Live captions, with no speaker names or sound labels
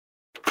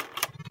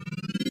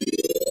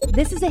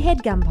This is a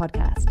HeadGum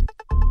podcast.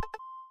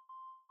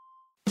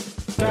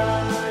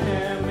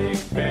 Dynamic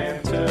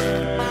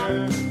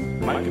banter.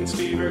 Mike and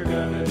Steve are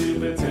gonna do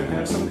bits and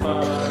have some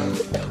fun.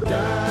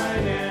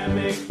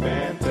 Dynamic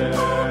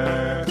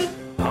banter.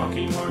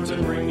 Honking horns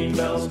and ringing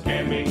bells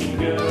and making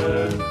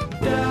good.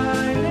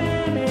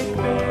 Dynamic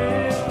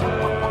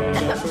banter.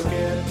 Don't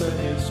forget the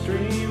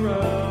history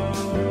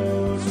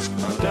road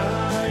on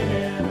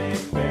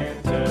Dynamic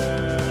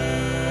banter.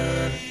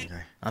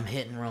 I'm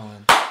hitting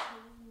rolling.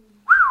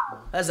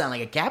 That sounds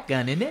like a cap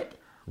gun, isn't it?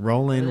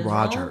 Roland Everything's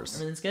rolling? Rogers.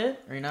 Everything's good?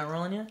 Are you not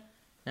rolling yet?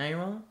 Now you're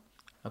rolling?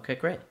 Okay,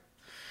 great.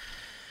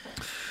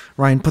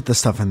 Ryan, put the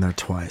stuff in there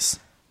twice.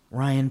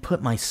 Ryan,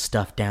 put my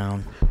stuff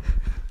down.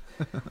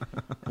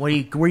 Where are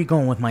you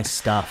going with my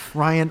stuff?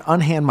 Ryan,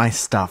 unhand my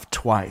stuff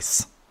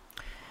twice.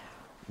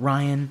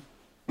 Ryan,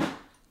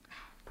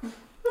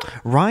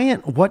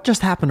 Ryan, what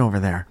just happened over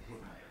there?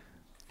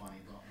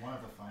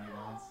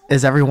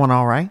 Is everyone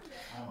all right?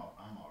 I'm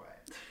all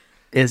right.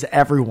 Is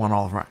everyone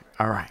all right?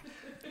 All right.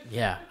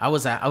 yeah, I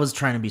was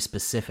trying to be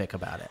specific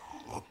about it.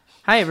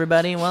 Hi,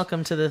 everybody.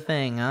 Welcome to the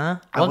thing, huh?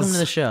 Welcome to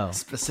the show.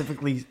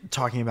 Specifically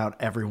talking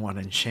about everyone,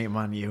 and shame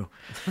on you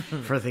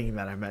for thinking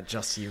that I meant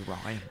just you,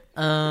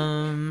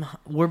 Ryan.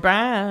 We're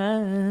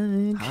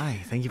back. Hi,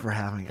 thank you for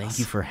having us. Thank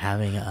you for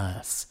having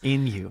us.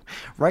 In you.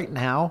 Right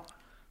now,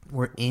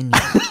 We're in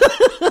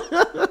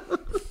you.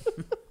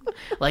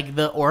 Like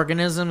the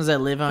organisms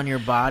that live on your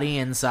body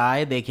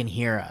inside, they can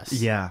hear us.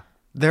 yeah.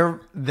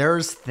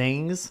 There's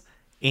things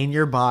in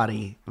your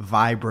body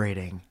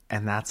vibrating,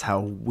 and that's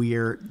how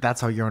you're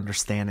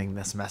understanding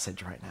this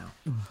message right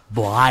now.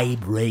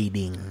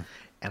 Vibrating.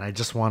 And I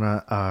just want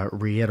to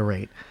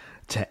reiterate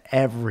to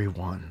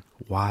everyone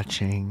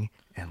watching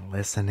and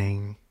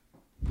listening.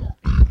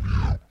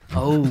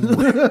 Oh.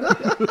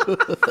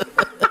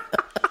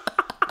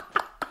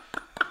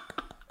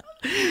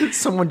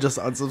 Someone just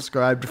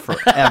unsubscribed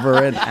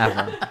forever and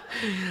ever.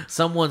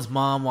 Someone's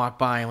mom walked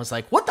by and was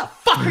like, "What the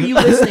fuck are you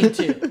listening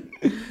to?"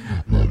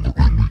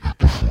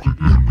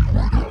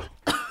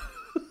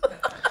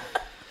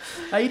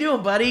 How you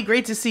doing, buddy?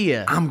 Great to see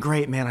you. I'm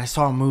great, man. I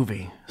saw a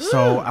movie,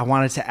 so I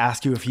wanted to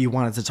ask you if you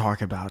wanted to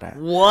talk about it.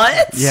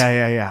 What?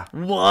 Yeah.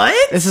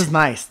 What? This is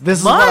nice. This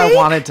is what I Mike?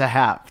 wanted to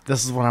have.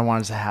 This is what I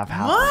wanted to have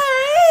happen. What?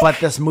 But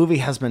this movie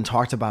has been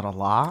talked about a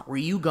lot. Were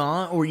you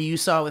gone, or you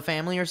saw it with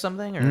family or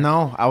something? Or?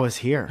 No, I was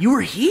here. You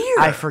were here.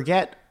 I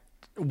forget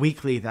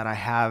weekly that I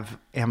have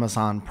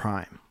Amazon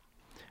Prime.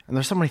 And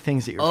there's so many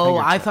things at your Oh,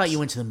 I fingertips. thought you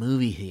went to the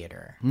movie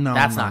theater. No,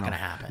 that's no, not no. going to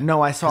happen.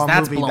 No, I saw 'Cause a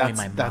that's movie blowing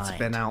that's my mind.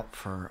 been out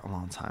for a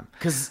long time.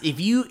 Because if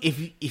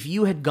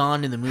you had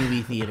gone to the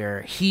movie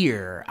theater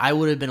here, I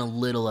would have been a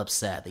little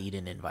upset that you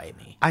didn't invite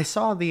me. I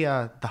saw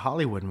the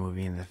Hollywood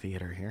movie in the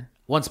theater here.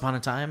 Once Upon a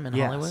Time in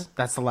Yes, Hollywood.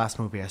 that's the last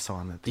movie I saw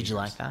in the theater. Did you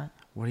like that?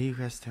 What are you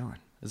guys doing?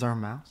 Is there a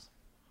mouse?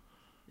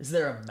 Is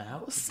there a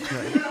mouse?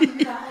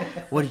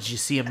 What, did you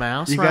see a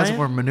mouse? You guys Ryan?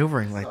 were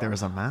maneuvering like there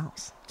was a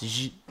mouse. Did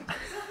you?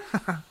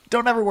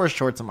 Don't ever wear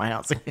shorts in my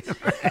house again.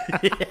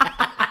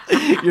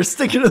 You're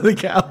sticking to the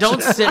couch.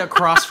 Don't sit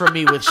across from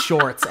me with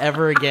shorts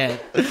ever again.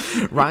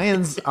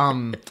 Ryan's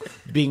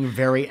being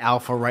very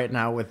alpha right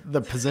now with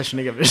the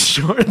positioning of his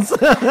shorts.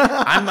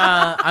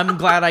 I'm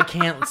glad I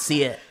can't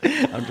see it.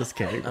 I'm just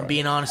kidding. I'm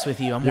being honest with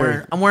you. I'm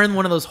wearing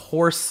one of those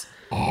horse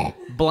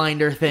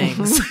blinder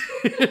things,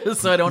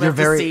 so I don't You're have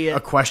to very see it.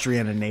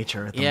 equestrian in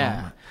nature at the Yeah.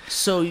 moment.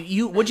 So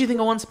what'd you think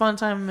of Once Upon a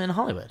Time in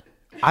Hollywood?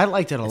 I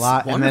liked it a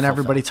lot, and then wonderful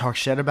everybody talked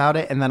shit about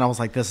it, and then I was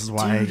like, this is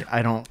why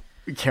I don't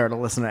care to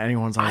listen to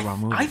anyone's talk about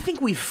movies. I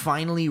think we've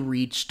finally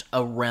reached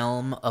a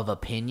realm of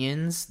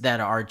opinions that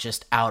are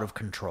just out of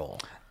control.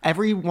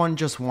 Everyone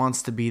just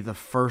wants to be the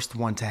first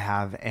one to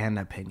have an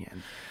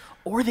opinion.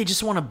 Or they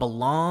just want to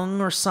belong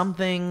or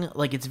something.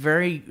 Like it's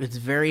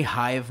very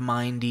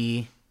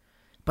hive-mindy.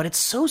 But it's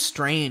so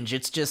strange.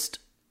 It's just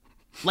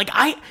like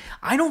I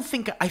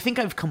think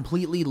I've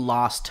completely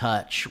lost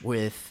touch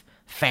with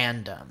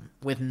fandom,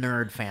 with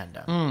nerd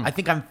fandom. I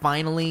think I'm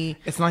finally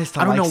It's nice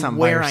to I don't like know something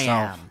where by I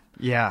yourself. am.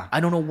 Yeah. I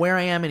don't know where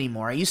I am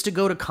anymore. I used to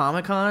go to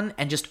Comic-Con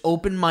and just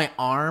open my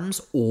arms,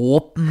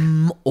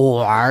 and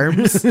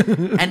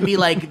be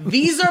like,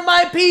 "These are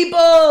my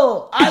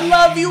people. I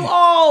love you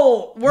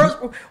all.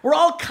 We're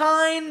all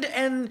kind,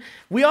 and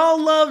we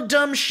all love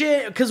dumb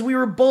shit because we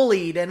were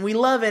bullied, and we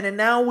love it. And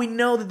now we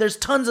know that there's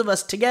tons of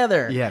us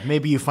together." Yeah,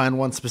 maybe you find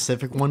one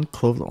specific one.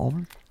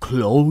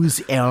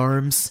 Close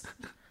arms.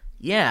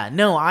 Yeah,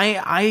 no,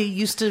 I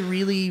used to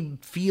really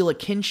feel a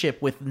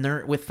kinship with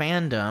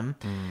fandom,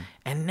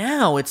 and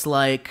now it's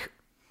like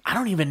I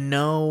don't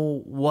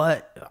know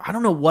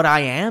what I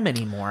am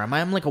anymore.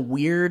 I'm like a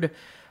weird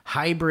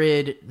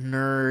hybrid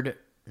nerd,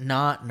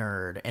 not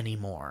nerd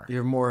anymore.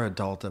 You're more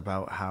adult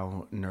about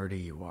how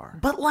nerdy you are.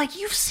 But like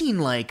you've seen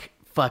like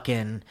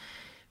fucking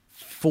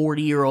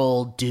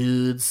 40-year-old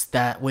dudes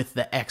that with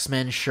the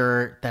X-Men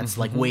shirt that's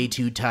like way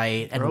too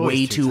tight and They're always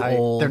way too tight.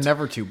 old. They're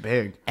never too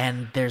big.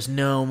 And there's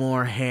no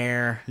more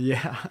hair.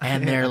 Yeah.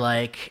 And they're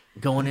like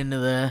going into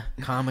the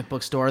comic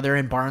book store. They're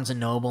in Barnes and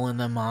Noble in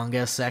the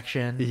manga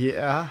section.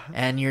 Yeah.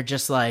 And you're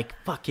just like,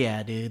 fuck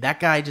yeah, dude. That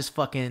guy just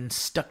fucking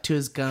stuck to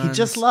his guns. He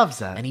just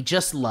loves it. And he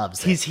just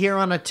loves it. He's here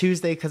on a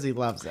Tuesday because he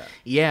loves it.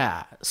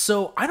 Yeah.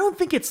 So I don't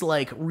think it's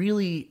like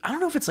really, I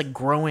don't know if it's like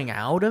growing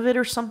out of it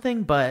or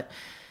something, but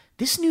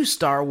this new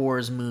Star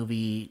Wars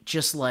movie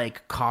just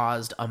like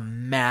caused a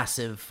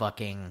massive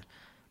fucking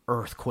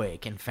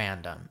earthquake in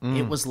fandom.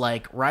 It was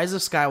like Rise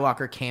of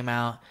Skywalker came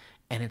out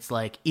and it's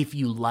like, if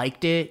you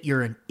liked it,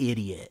 you're an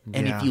idiot.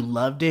 And if Yeah. you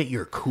loved it,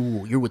 you're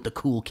cool. You're with the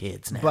cool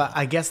kids now. But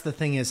I guess the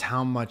thing is,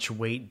 how much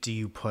weight do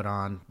you put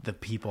on the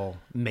people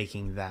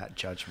making that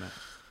judgment?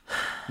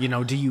 You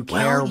know, do you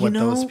care Well, what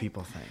those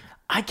people think?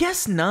 I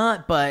guess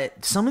not,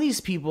 but some of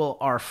these people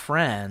are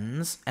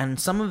friends and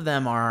some of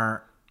them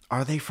are.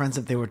 Are they friends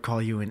if they would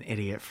call you an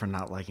idiot for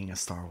not liking a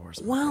Star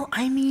Wars movie? Well,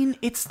 I mean,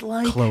 it's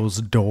like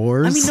Closed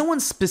doors? I mean, no one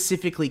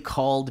specifically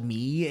called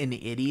me an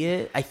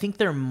idiot. I think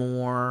they're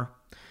more.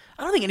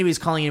 I don't think anybody's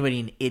calling anybody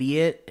an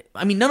idiot.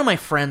 I mean, none of my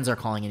friends are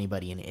calling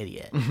anybody an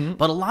idiot,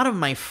 but a lot of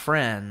my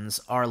friends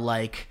are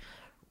like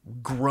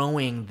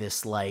growing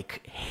this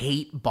like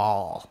hate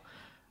ball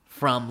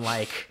from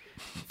like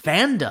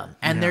fandom,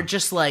 and they're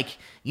just like,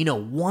 you know,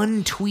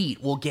 one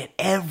tweet will get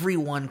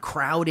everyone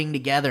crowding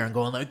together and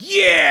going like,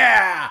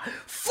 yeah,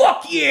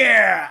 fuck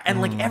yeah, and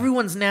like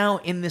everyone's now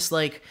in this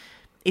like,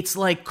 it's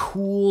like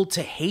cool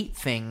to hate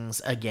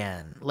things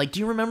again. Like, do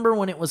you remember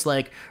when it was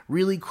like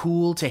really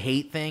cool to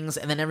hate things,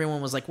 and then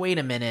everyone was like, wait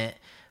a minute,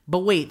 but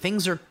wait,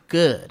 things are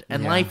good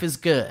and life is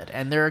good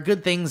and there are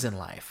good things in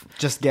life.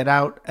 Just get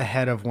out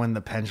ahead of when the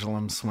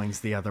pendulum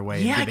swings the other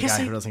way Yeah, and I be the guess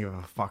guy who doesn't give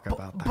a fuck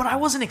about that. But I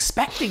wasn't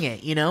expecting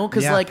it, you know,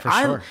 because Yeah, like for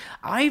sure.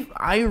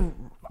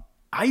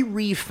 I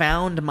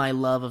refound my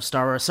love of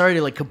Star Wars. Sorry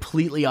to like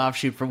completely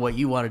offshoot from what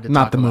you wanted to talk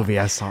Not about. the movie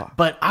I saw.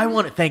 But I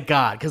want to thank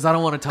God because I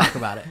don't want to talk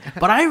about it.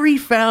 But I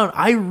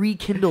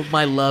rekindled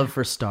my love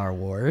for Star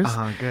Wars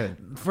Good.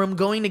 from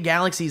going to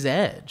Galaxy's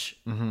Edge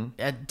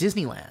at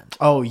Disneyland.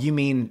 Oh, you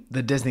mean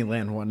the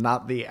Disneyland one,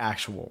 not the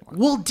actual one.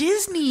 Well,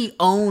 Disney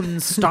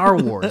owns Star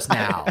Wars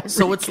now,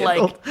 so it's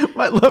like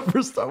My love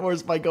for Star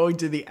Wars by going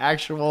to the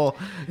actual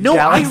no,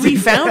 I Galaxy's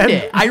refound Edge.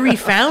 it. I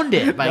refound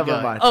it by Never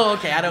going. mind. Oh,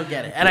 okay, I don't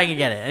get it, and I can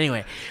get it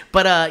anyway.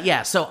 But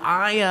yeah, so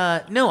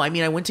I no, I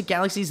mean I went to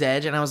Galaxy's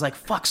Edge and I was like,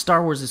 fuck,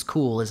 Star Wars is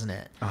cool, isn't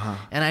it?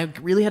 And I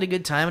really had a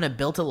good time, and I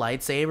built a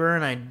lightsaber,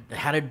 and I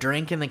had a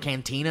drink in the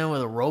cantina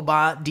with a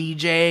robot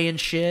DJ and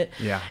shit.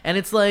 Yeah. And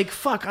it's like,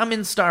 fuck, I'm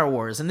in Star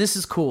Wars, and this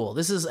is cool.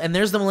 And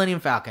there's the Millennium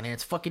Falcon, and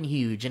it's fucking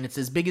huge, and it's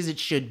as big as it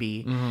should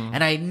be.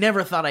 And I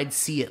never thought I'd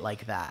see it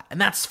like that, and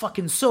that's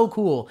fucking so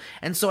cool.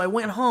 And so I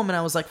went home, and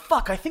I was like,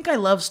 fuck, I think I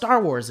love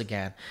Star Wars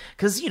again,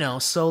 because you know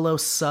Solo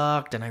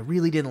sucked, and I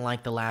really didn't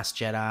like The Last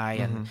Jedi,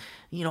 and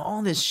you know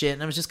all this shit,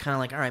 and I was just kind of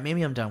like, all right,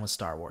 maybe I'm done with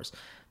Star Wars.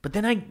 But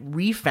then I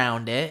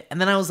refound it, and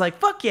then I was like,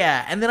 fuck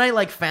yeah. And then I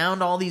like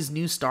found all these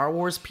new Star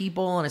Wars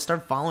people, and I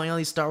started following all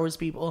these Star Wars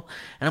people,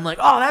 and I'm like,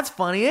 oh, that's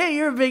funny. Hey,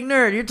 you're a big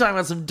nerd. You're talking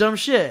about some dumb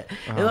shit.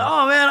 You're like,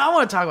 oh man, I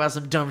want to talk about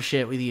some dumb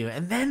shit with you.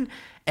 And then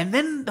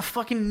the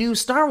fucking new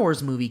Star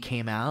Wars movie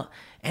came out,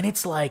 and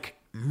it's like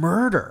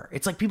murder.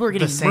 It's like people are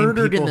getting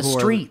murdered in the people who are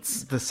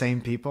streets. The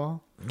same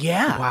people?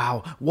 Yeah.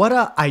 Wow. What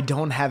a I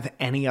don't have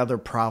any other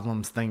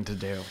problems thing to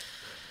do.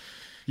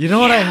 You know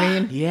what I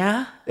mean?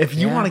 Yeah. If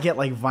you Yeah. want to get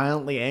like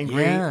violently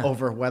angry Yeah.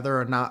 over whether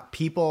or not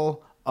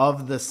people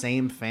of the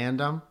same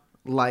fandom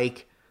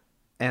like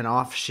an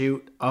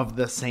offshoot of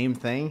the same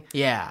thing,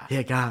 Yeah.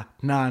 yeah, gana.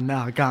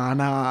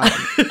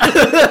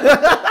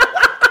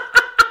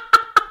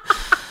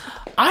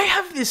 I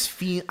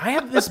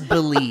have this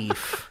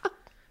belief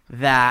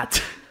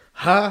that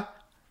Nah.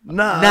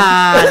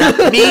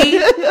 nah, me,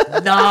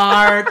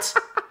 Nart.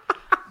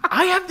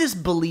 I have this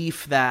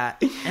belief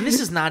that, and this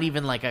is not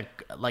even like a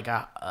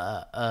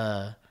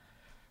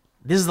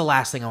this is the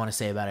last thing I want to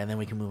say about it, and then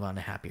we can move on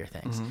to happier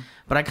things.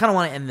 But I kind of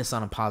want to end this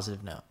on a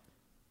positive note,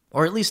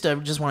 or at least I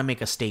just want to make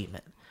a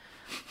statement.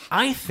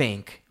 I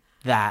think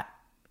that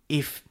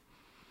if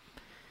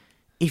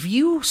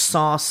you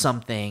saw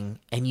something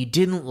and you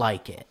didn't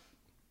like it,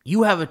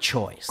 you have a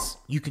choice.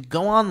 You could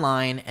go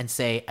online and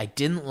say, I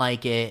didn't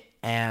like it,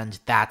 and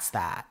that's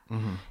that.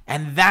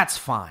 And that's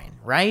fine,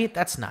 right?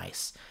 That's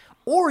nice.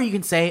 Or you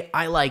can say,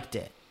 I liked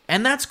it.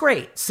 And that's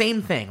great.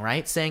 Same thing,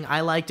 right? Saying I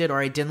liked it or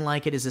I didn't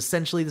like it is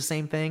essentially the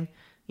same thing.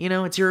 You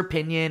know, it's your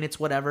opinion. It's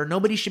whatever.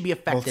 Nobody should be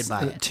affected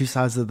by it. Two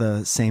sides of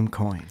the same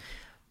coin.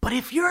 But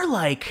if you're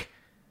like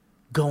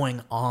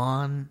going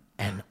on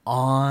and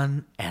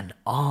on and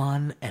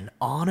on and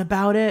on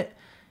about it,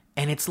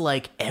 and it's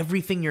like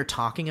everything you're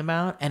talking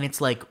about, and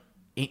it's like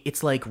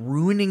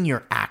ruining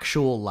your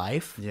actual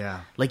life.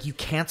 Yeah. Like you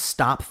can't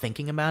stop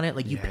thinking about it.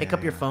 Like you pick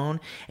up your phone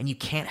and you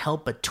can't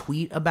help but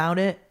tweet about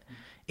it.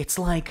 It's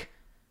like,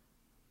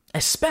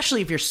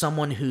 especially if you're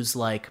someone who's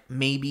like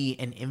maybe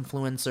an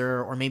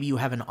influencer or maybe you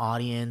have an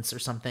audience or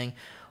something,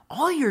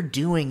 all you're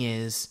doing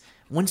is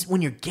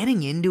when you're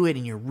getting into it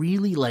and you're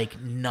really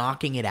like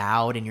knocking it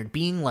out and you're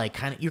being like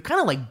you're kind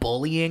of like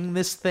bullying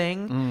this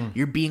thing.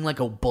 You're being like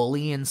a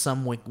bully in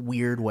some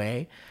weird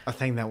way. A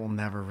thing that will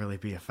never really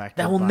be affected.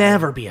 That will by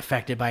never be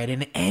affected by it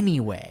in any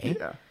way.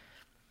 Yeah.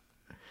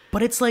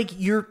 But it's like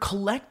you're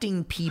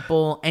collecting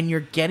people and you're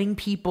getting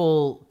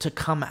people to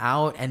come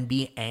out and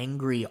be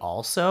angry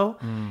also.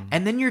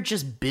 And then you're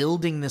just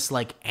building this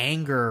like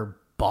anger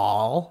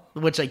ball,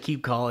 which I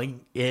keep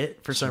calling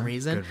it for some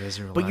reason. Good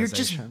But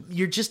visualization.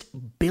 you're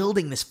just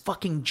building this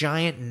fucking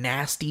giant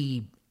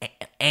nasty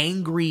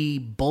angry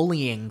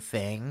bullying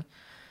thing.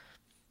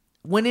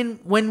 When it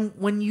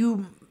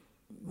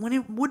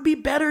would be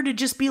better to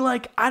just be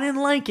like, I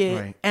didn't like it.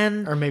 Right.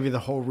 And or maybe the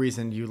whole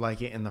reason you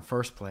like it in the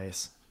first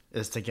place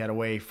is to get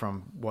away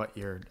from what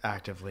you're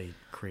actively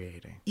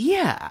creating.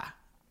 yeah,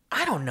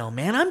 I don't know,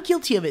 man. I'm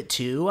guilty of it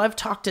too. I've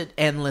talked at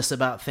Endless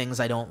about things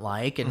I don't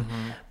like, and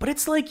but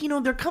it's like,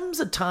 there comes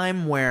a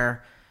time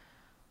where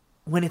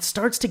when it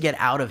starts to get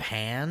out of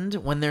hand,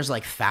 when there's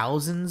like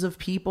thousands of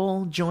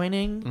people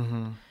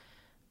joining,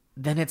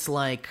 then it's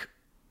like,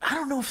 I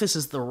don't know if this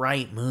is the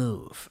right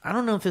move. I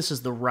don't know if this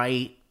is the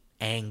right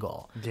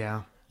angle.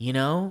 Yeah.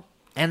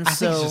 And I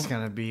so think it's just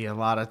going to be a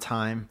lot of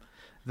time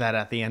that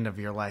at the end of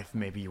your life,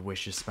 maybe you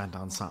wish you spent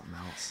on something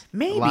else.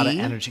 Maybe. A lot of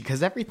energy.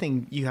 Because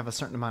everything, you have a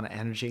certain amount of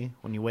energy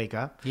when you wake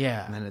up.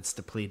 Yeah. And then it's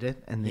depleted.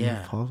 And then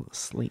Yeah. you fall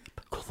asleep.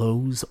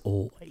 close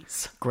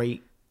always.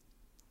 Great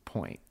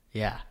point.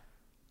 Yeah.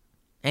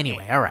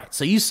 Anyway, all right.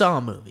 So you saw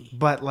a movie.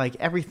 But like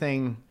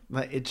everything,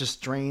 like, it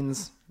just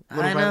drains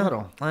little I by know.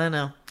 little. I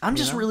know. I'm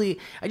just really,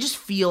 I just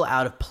feel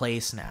out of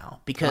place now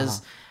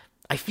because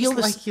I feel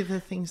Just this. like you the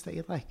things that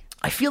you like.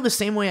 I feel the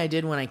same way I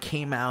did when I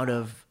came out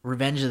of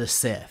Revenge of the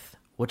Sith,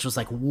 which was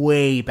like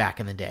way back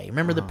in the day.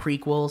 Remember the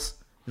prequels?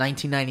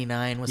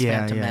 1999 was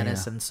Phantom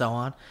Menace and so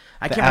on.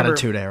 I The can't remember.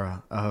 Attitude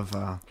Era of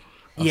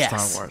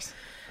Yes. Star Wars.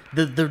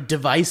 The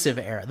divisive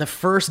era, the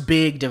first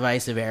big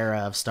divisive era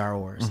of Star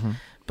Wars.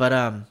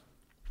 But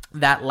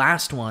that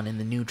last one in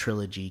the new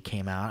trilogy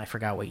came out. I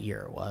forgot what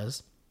year it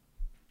was.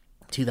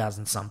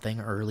 2000 something,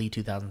 early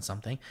 2000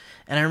 something.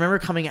 And I remember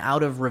coming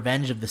out of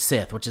Revenge of the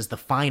Sith, which is the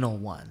final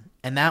one.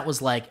 And that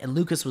was like, and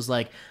Lucas was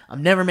like,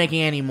 I'm never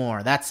making any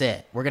more. That's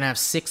it. We're going to have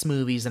 6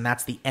 movies and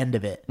that's the end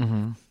of it.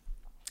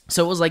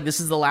 So it was like, this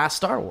is the last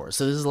Star Wars.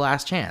 So this is the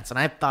last chance. And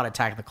I thought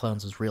Attack of the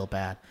Clones was real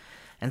bad.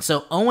 And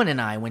so Owen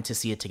and I went to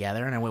see it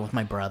together, and I went with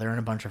my brother and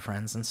a bunch of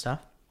friends and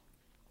stuff.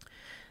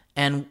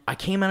 And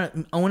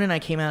Owen and I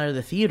came out of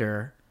the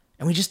theater,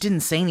 and we just didn't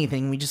say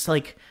anything. We just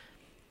like,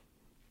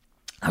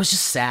 I was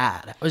just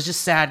sad. I was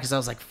just sad because I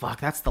was like, fuck,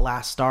 that's the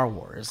last Star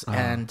Wars.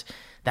 And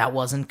that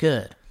wasn't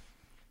good.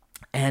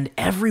 And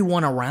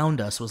everyone around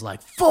us was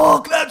like,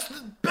 fuck, that's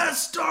the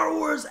best Star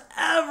Wars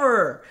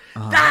ever.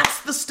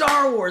 That's the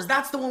Star Wars.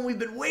 That's the one we've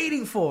been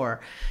waiting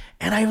for.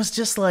 And I was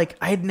just like,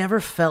 I had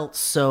never felt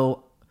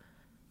so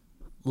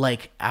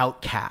like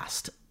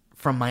outcast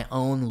from my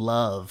own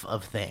love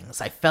of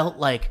things. I felt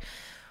like,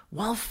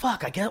 well,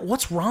 fuck, I get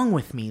what's wrong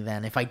with me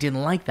then if I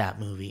didn't like that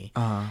movie.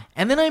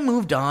 And then I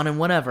moved on and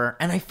whatever,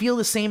 and I feel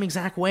the same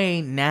exact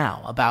way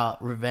now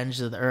about Revenge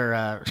of the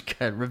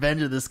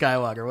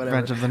Skywalker, whatever.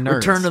 Revenge of the Nerds.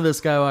 Return of the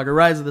Skywalker,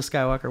 Rise of the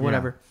Skywalker,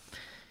 whatever.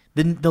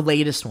 The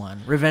latest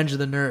one, Revenge of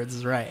the Nerds,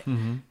 is right.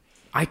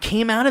 I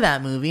came out of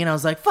that movie and I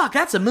was like, fuck,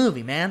 that's a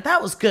movie, man.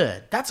 That was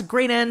good. That's a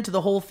great end to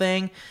the whole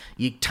thing.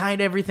 You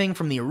tied everything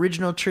from the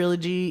original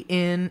trilogy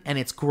in, and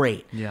it's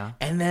great. Yeah.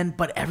 And then,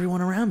 but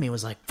everyone around me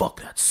was like, fuck,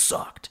 that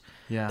sucked.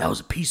 Yeah. That was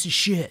a piece of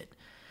shit.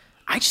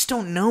 I just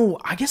don't know.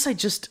 I guess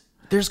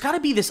there's got to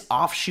be this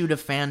offshoot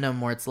of fandom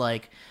where it's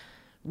like,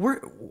 I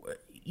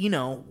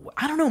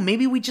don't know,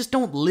 maybe we just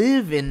don't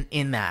live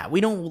in that.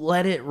 We don't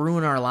let it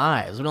ruin our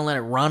lives. We don't let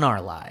it run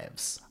our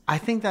lives. I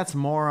think that's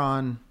more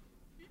on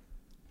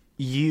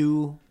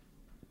you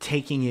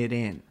taking it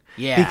in.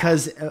 Yeah.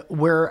 Because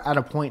we're at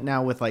a point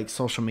now with like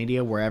social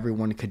media where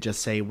everyone could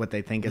just say what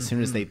they think as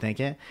soon as they think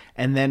it.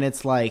 And then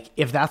it's like,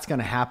 if that's going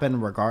to happen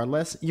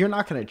regardless, you're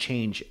not going to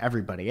change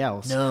everybody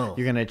else. No.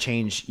 You're going to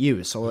change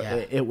you. So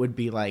Yeah. it would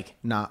be like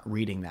not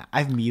reading that.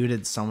 I've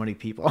muted so many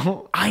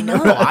people. I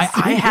know. I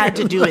had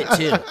to do it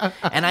too.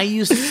 And I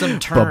used some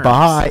terms.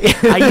 Bye-bye.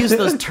 I used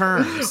those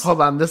terms. Hold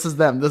on. This is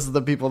them. This is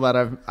the people that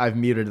I've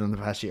muted in the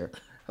past year.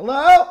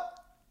 Hello?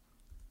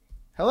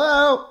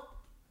 Hello?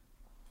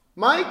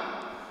 Mike?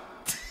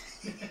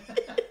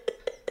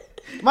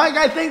 Mike,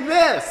 I think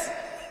this.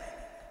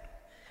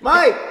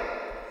 Mike.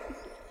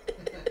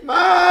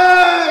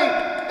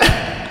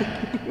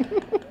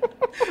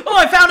 Oh,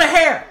 I found a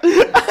hair.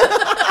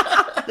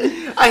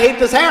 I hate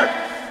this hair.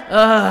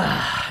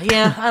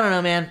 Yeah, I don't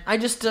know, man. I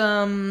just,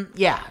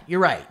 yeah, you're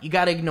right. You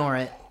got to ignore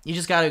it. You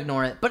just got to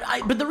ignore it. But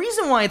the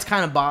reason why it's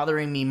kind of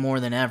bothering me more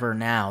than ever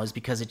now is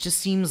because it just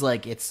seems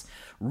like it's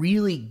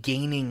really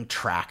gaining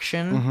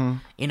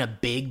traction in a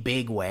big,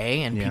 big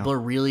way. And Yeah. people are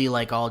really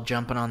like all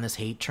jumping on this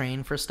hate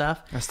train for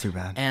stuff. That's too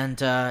bad.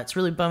 And it's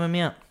really bumming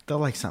me out. They'll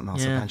like something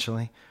else Yeah.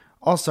 eventually.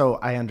 Also,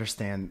 I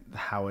understand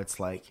how it's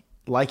like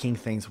liking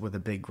things with a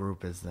big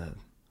group is the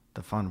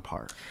the fun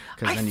part,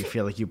 because I then you thi-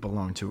 feel like you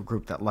belong to a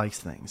group that likes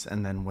things,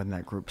 and then when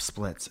that group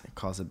splits, it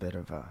causes a bit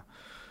of a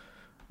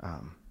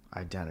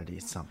identity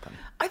something.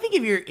 I think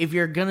if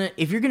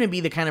you're gonna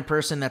be the kind of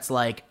person that's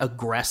like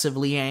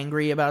aggressively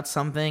angry about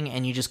something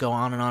and you just go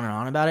on and on and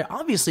on about it,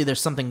 obviously there's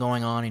something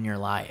going on in your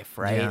life,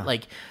 right? Yeah.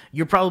 Like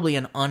you're probably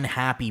an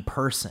unhappy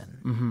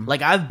person.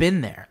 Like I've been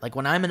there. Like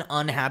when I'm an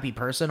unhappy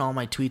person, all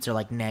my tweets are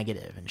like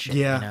negative and shit.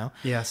 You know?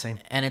 Yeah, same.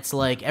 And it's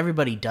like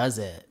everybody does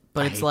it.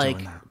 But it's hate like,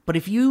 doing that. but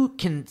if you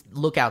can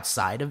look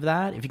outside of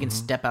that, if you can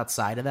step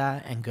outside of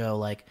that and go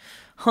like,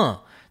 huh,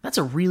 that's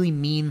a really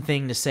mean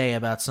thing to say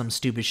about some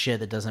stupid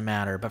shit that doesn't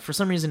matter, but for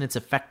some reason it's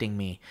affecting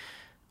me.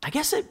 I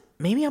guess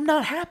maybe I'm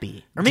not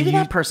happy. Or maybe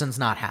that person's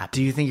not happy.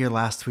 Do you think your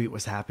last tweet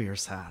was happy or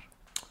sad?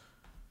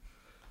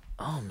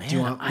 Oh man, Do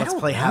you want, I let's don't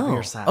play know. happy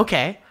or sad.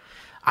 Okay.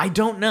 I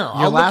don't know.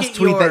 Your I'll look last at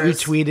tweet that you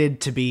yours. tweeted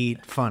to be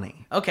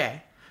funny.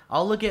 Okay.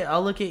 I'll look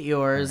at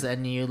yours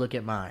and you look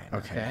at mine.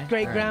 Okay.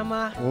 Great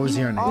grandma. What was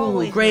your name?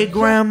 Ooh, great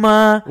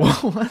grandma.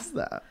 What was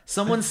that?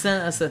 Someone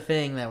sent us a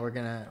thing that we're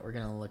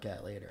gonna look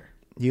at later.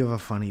 You have a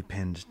funny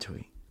pinned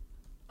tweet.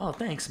 Oh,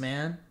 thanks,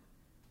 man.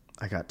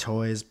 I got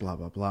toys, blah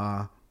blah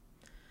blah.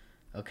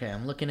 Okay,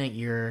 I'm looking at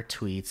your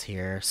tweets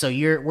here. So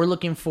we're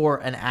looking for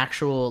an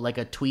actual like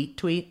a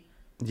tweet.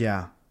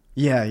 Yeah.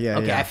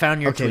 Okay, I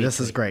found your Okay, tweet. this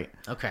is great.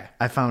 Okay.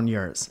 I found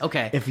yours.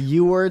 Okay. If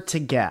you were to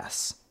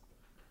guess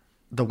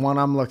the one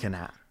I'm looking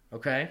at,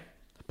 Okay.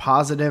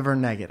 positive or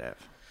negative,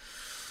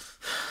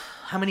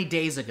 How many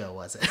days ago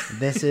was it?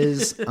 this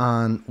is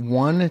on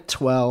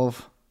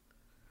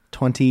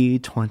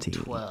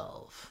 1/12/2020.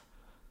 12.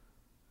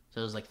 So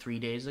it was like 3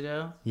 days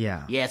ago?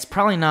 Yeah. Yeah, it's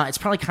probably not. It's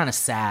probably kind of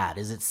sad.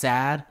 Is it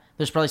sad?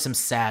 There's probably some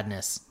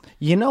sadness.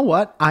 You know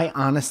what? I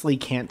honestly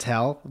can't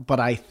tell, but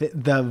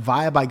the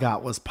vibe I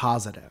got was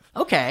positive.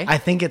 Okay. I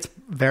think it's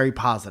very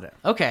positive.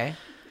 Okay.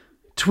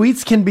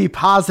 Tweets can be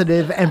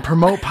positive and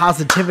promote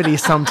positivity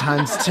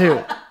sometimes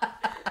too.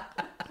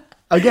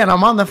 Again,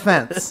 I'm on the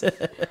fence.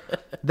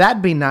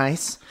 That'd be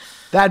nice.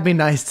 That'd be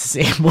nice to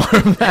see more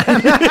of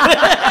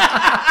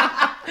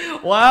that.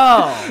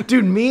 Wow.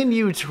 Dude, me and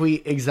you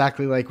tweet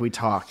exactly like we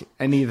talk,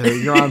 and either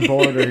you're on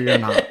board or you're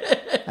not.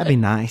 That'd be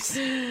nice.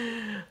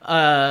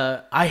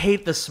 I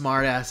hate the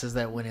smartasses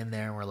that went in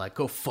there and were like,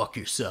 "Go fuck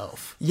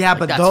yourself." Yeah, Like,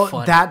 but that's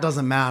funny. that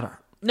doesn't matter.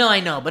 No, I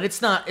know, but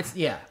it's not. It's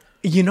yeah.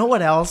 You know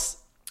what else?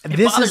 It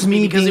This bothers is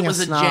me because being it was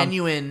a snob.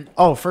 genuine.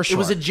 Oh, for It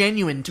was sure. a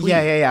genuine tweet.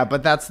 Yeah.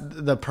 But that's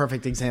the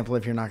perfect example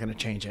if you're not going to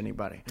change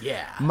anybody.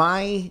 Yeah.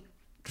 My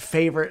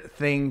favorite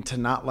thing to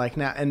not like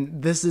now,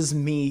 and this is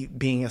me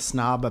being a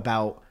snob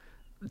about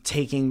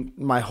taking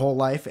my whole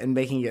life and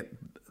making it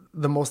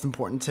the most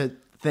important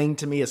thing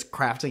to me is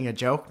crafting a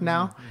joke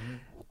now. Mm-hmm.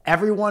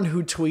 Everyone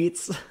who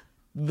tweets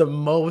the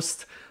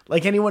most,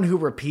 like anyone who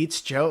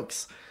repeats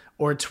jokes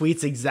or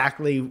tweets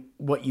exactly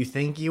what you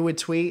think you would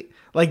tweet,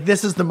 like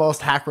this is the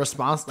most hack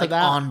response to Like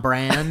that. on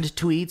brand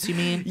tweets, you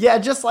mean? Yeah,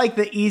 just like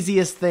the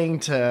easiest thing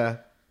to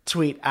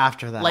tweet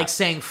after that. Like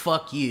saying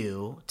 "fuck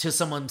you" to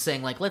someone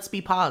saying like "let's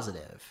be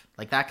positive,"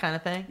 like that kind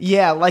of thing.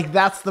 yeah, like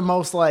that's the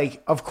most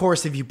like, of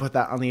course, if you put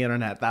that on the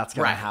internet, that's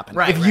going Right, to happen.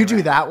 right, if you right, do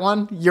right. that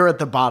one, you're at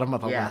the bottom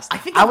of the Yeah. list. I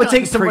think I I've would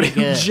take gotten somebody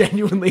pretty who good.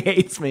 genuinely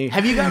hates me.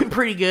 Have you gotten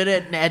pretty good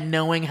at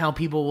knowing how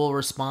people will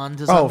respond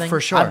to Oh, something?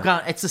 for sure.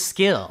 It's a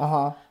skill.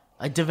 Uh-huh.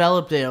 I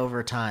developed it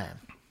over time.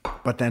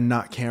 But then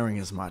not caring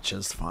as much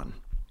is fun.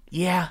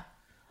 Yeah.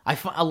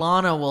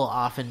 Alana will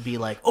often be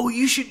like, "Oh,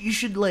 you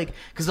should like,"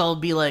 because I'll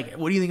be like,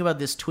 "What do you think about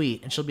this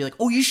tweet?" And she'll be like,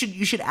 "Oh, you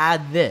should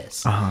add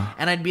this."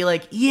 And I'd be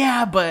like,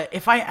 "Yeah, but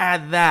if I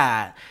add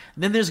that,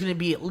 then there's gonna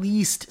be at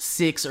least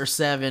 6 or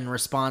 7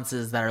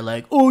 responses that are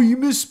like, 'Oh, you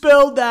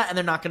misspelled that,' and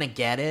they're not gonna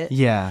get it."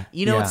 Yeah,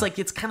 you know, yeah. it's like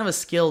it's kind of a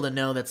skill to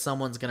know that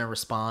someone's gonna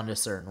respond a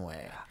certain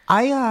way.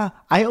 I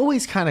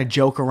always kind of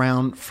joke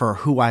around for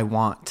who I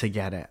want to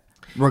get it,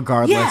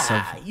 regardless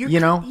Yeah, of, you're-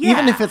 even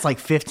yeah. if it's like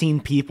 15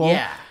 people.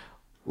 Yeah,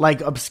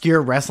 Like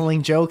obscure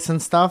wrestling jokes and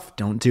stuff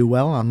don't do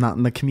well. I'm not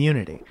in the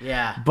community.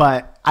 yeah.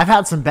 But I've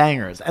had some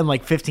bangers and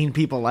like 15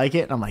 people like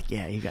it. And I'm like,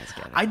 yeah, you guys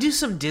get it. I do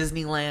some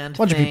Disneyland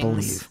Bunch of things, people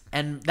leave.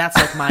 and that's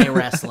like my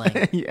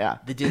wrestling. Yeah.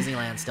 The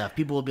Disneyland stuff.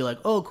 People will be like,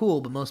 "Oh,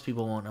 cool," but most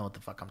people won't know what the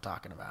fuck I'm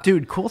talking about.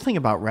 Dude, cool thing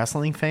about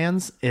wrestling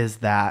fans is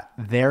that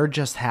they're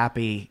just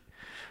happy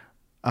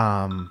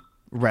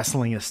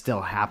wrestling is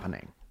still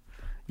happening.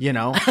 You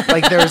know?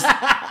 Like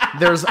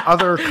there's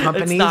other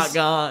companies not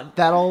gone.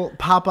 that'll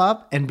pop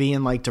up and be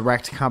in like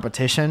direct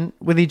competition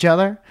with each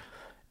other.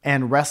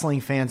 And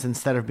wrestling fans,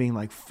 instead of being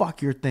like,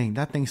 "Fuck your thing,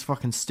 that thing's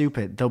fucking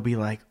stupid," they'll be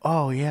like,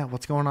 "Oh yeah,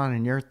 what's going on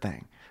in your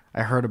thing?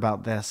 I heard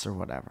about this," or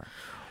whatever.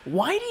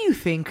 Why do you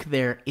think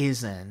there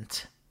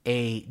isn't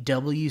a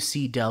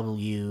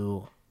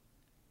WCW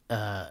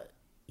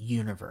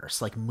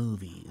universe, like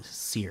movies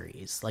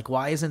series? Like,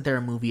 why isn't there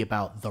a movie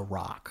about The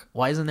Rock?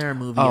 Why isn't there a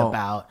movie Oh.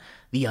 about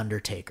The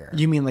Undertaker?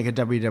 You mean like a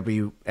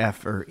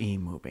WWF or E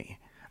movie?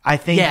 I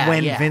think Yeah,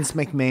 when yeah. Vince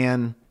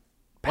McMahon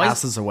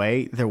passes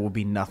away, there will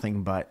be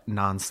nothing but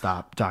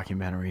nonstop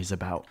documentaries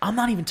about. I'm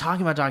not even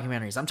talking about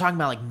documentaries. I'm talking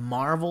about like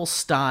Marvel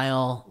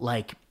style,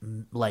 like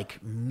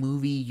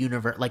movie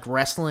universe, like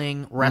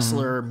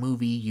wrestler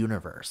movie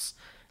universe.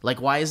 Like,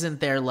 why isn't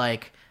there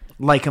like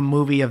a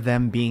movie of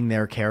them being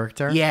their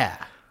character? Yeah.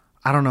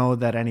 I don't know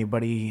that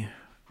anybody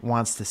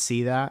wants to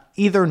see that.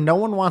 Either no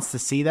one wants to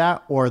see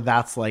that, or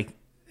that's like,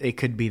 it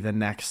could be the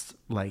next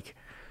like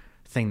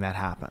thing that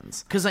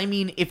happens. Because I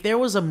mean, if there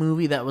was a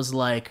movie that was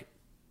like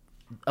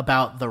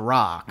about The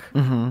Rock,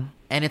 and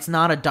it's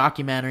not a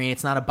documentary,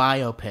 it's not a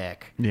biopic,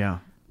 Yeah.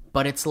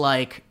 but it's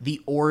like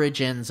the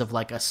origins of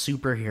like a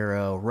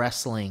superhero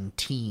wrestling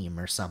team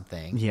or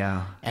something.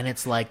 Yeah. And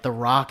it's like The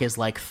Rock is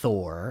like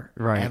Thor,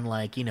 Right. And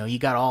like, you know, you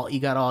got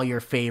all your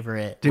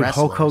favorite Dude,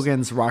 wrestlers. Hulk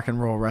Hogan's Rock and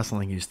Roll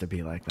Wrestling used to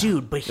be like that.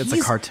 Dude, but it's a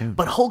cartoon.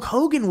 But Hulk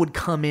Hogan would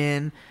come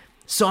in.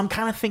 So I'm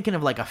kind of thinking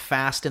of like a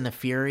Fast and the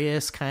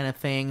Furious kind of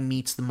thing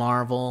meets the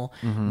Marvel,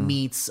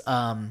 meets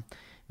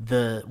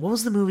what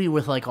was the movie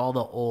with like all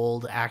the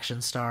old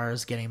action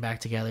stars getting back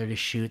together to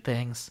shoot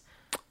things?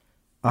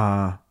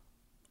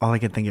 All I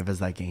can think of is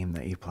that game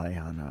that you play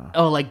on.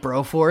 Oh, like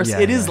Broforce? Yeah,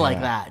 It is yeah, like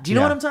yeah. that. Do you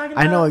know what I'm talking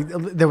about? I know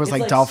there was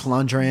like like Dolph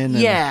Lundgren. And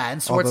Yeah,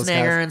 and all those guys.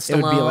 Schwarzenegger and It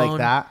would be Stallone. like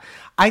that.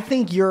 I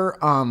think you're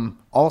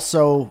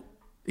also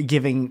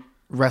giving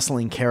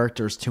wrestling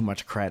characters too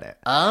much credit.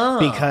 Oh.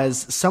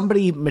 Because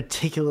somebody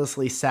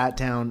meticulously sat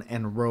down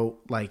and wrote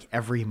like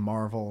every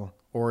Marvel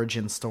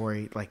origin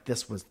story, like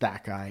this was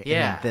that guy, Yeah.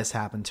 and then this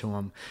happened to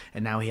him,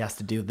 and now he has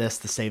to do this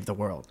to save the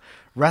world.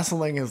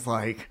 Wrestling is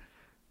like,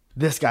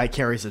 this guy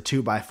carries a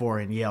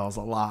 2x4 and yells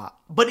a lot.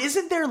 But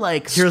isn't there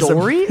like Here's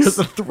stories?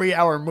 a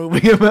 3-hour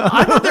movie about.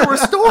 I thought there were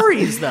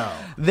stories though.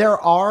 There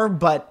are,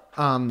 but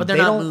they're they not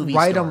don't movie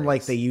write them stories.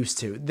 like they used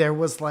to. There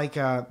was like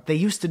they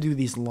used to do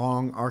these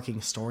long arcing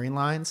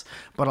storylines,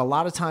 but a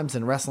lot of times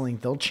in wrestling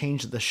they'll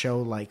change the show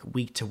like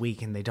week to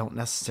week, and they don't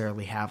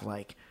necessarily have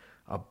like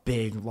a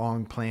big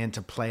long plan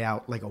to play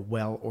out like a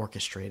well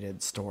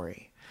orchestrated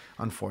story.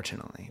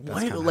 Unfortunately, that's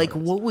What, kinda how like, it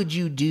is. what would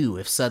you do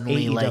if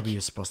suddenly AEW like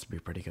is supposed to be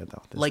pretty good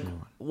though. This like new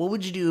one. what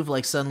would you do if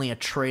like suddenly a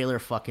trailer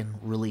fucking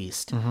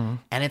released Mm-hmm.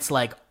 and it's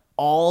like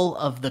all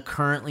of the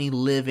currently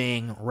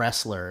living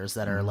wrestlers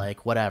that Mm-hmm. are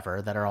like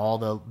whatever that are all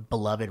the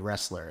beloved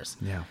wrestlers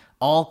Yeah.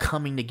 all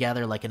coming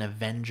together like an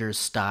Avengers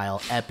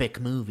style epic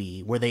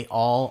movie where they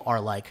all are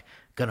like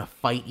gonna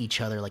fight each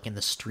other like in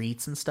the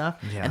streets and stuff,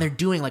 Yeah. and they're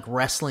doing like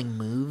wrestling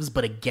moves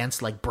but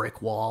against like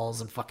brick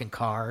walls and fucking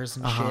cars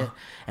and shit,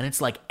 and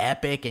it's like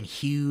epic and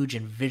huge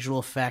and visual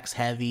effects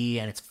heavy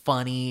and it's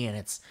funny and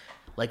it's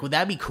like, would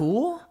that be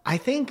cool? I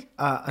think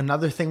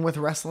another thing with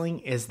wrestling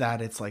is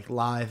that it's like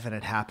live and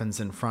it happens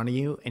in front of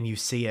you and you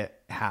see it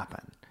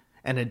happen,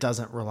 and it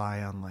doesn't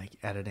rely on like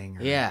editing.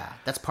 Or, Yeah,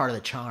 that's part of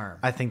the charm.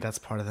 I think that's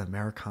part of the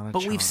Americana. But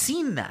charm. we've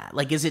seen that.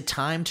 Like, is it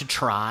time to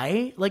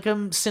try like a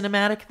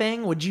cinematic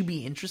thing? Would you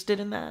be interested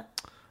in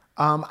that?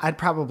 I'd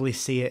probably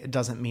see it. It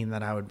doesn't mean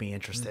that I would be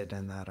interested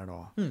in that at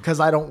all, Hmm. because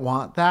I don't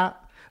want that.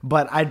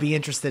 But I'd be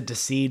interested to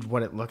see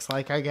what it looks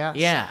like, I guess.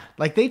 Yeah.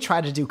 Like they try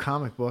to do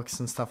comic books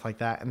and stuff like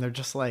that, and they're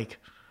just like,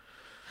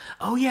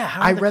 Oh yeah,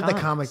 how are I the read the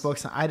comics? comic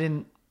books and I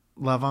didn't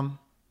love them.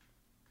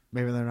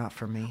 Maybe they're not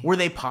for me. Were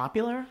they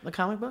popular? The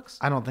comic books?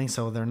 I don't think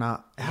so. They're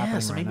not happening Yeah,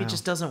 so maybe right it now.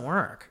 just doesn't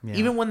work. Yeah.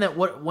 Even when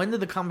when did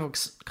the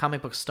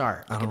comic books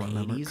start? Like I in don't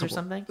the remember. 80s or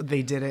something?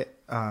 They did it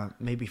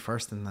maybe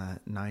first in the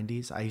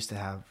 90s. I used to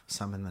have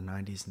some in the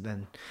 90s, and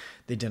then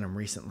they did them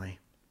recently.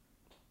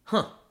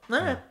 Huh. All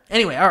right.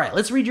 Anyway, all right.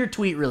 Let's read your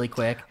tweet really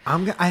quick.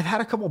 I've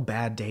had a couple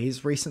bad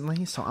days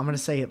recently, so I'm going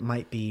to say it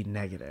might be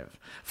negative.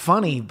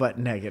 Funny, but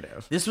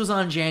negative. This was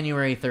on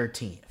January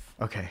 13th.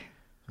 Okay.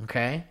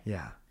 Okay?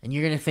 Yeah. And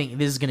you're going to think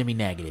this is going to be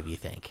negative, you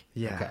think?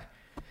 Yeah. Okay.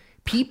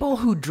 People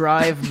who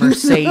drive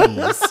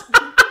Mercedes.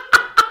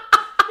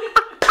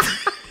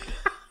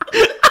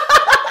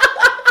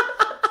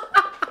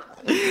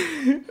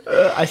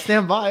 I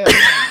stand by it.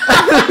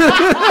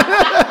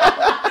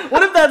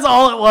 What if that's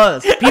all it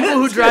was? People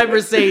who drive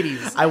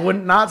Mercedes. I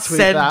would not tweet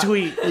Send that.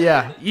 tweet.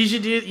 Yeah. You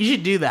should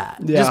do that.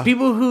 Yeah. Just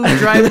people who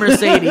drive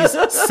Mercedes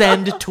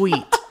send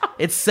tweet.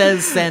 It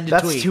says send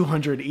That's tweet.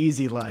 200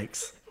 easy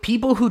likes.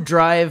 People who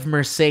drive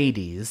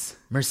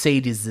Mercedeses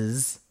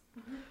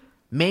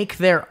make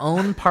their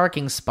own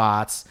parking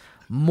spots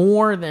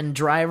more than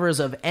drivers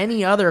of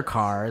any other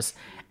cars,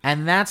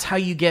 and that's how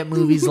you get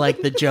movies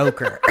like The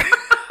Joker.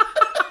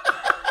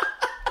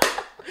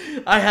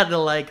 I had to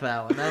like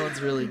that one. That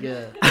one's really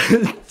good.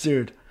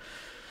 Dude.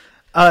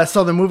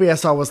 So the movie I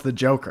saw was The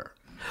Joker.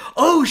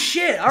 Oh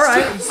shit! All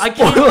right, I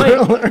can't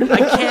wait. I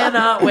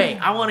cannot wait.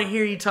 I want to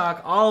hear you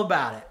talk all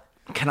about it.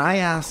 Can I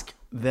ask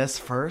this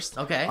first?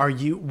 Okay.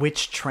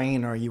 Which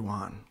train are you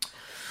on?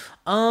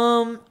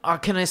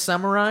 Can I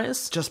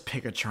summarize? Just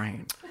pick a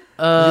train.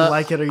 You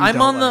like it or you I'm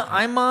don't on like the it.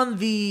 I'm on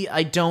the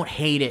I don't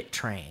hate it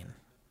train.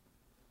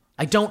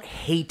 I don't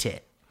hate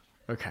it.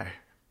 Okay.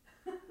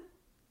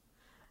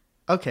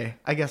 Okay,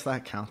 I guess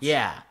that counts.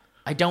 Yeah,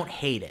 I don't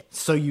hate it.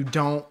 So you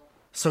don't.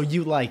 So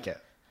you like it.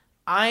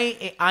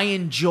 I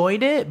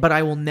enjoyed it, but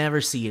I will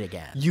never see it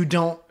again. You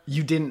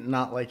You didn't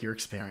not like your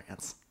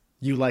experience.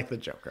 You like the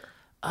Joker.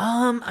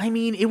 I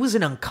mean, it was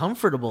an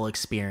uncomfortable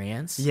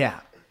experience. Yeah.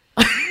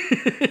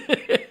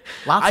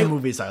 Lots of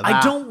movies are that.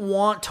 I don't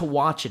want to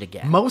watch it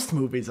again. Most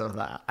movies are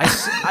that.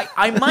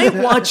 I might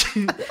watch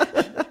it.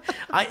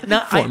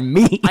 For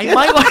me. I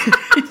might watch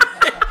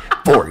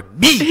for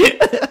me.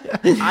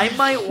 I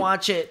might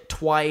watch it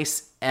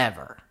twice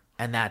ever,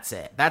 and that's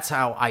it. That's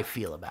how I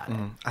feel about it.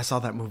 I saw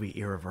that movie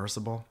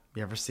Irreversible.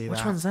 You ever see that?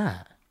 Which one's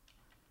that?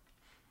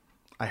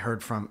 I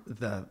heard from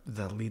the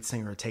lead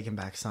singer of Taking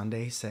Back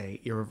Sunday say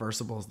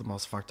Irreversible is the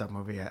most fucked up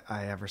movie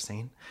I ever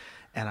seen.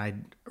 And I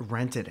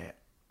rented it,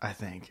 I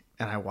think,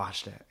 and I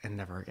watched it and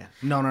never again.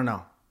 No.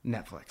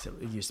 Netflix.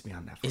 It used to be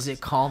on Netflix. Is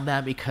it called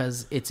that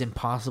because it's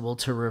impossible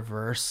to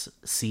reverse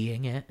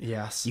seeing it?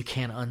 Yes. You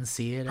can't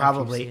unsee it?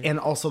 Probably. after you see it? And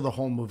also the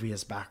whole movie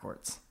is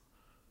backwards.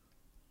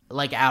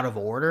 Like out of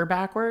order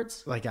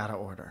backwards? Like out of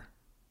order.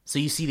 So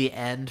you see the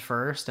end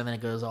first and then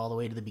it goes all the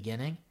way to the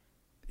beginning?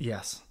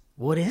 Yes.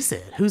 What is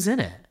it? Who's in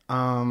it?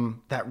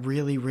 That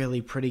really,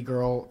 really pretty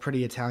girl,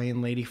 pretty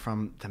Italian lady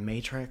from The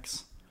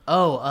Matrix.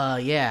 Oh,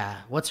 yeah.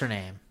 What's her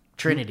name?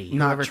 Trinity.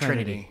 Not Whoever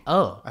Trinity.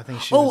 Oh. I think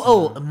she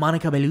was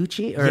Monica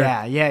Bellucci? Or...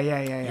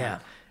 Yeah.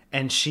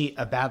 And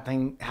a bad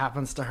thing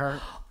happens to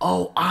her.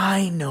 Oh,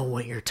 I know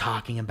what you're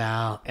talking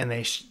about. And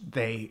it's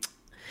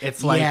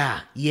like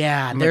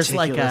yeah. There's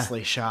like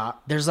meticulously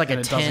shot. There's like and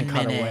a it doesn't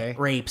cut 10-minute away.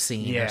 rape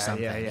scene or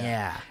something.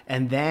 Yeah.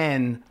 And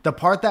then the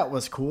part that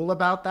was cool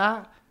about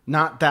that,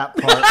 not that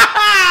part.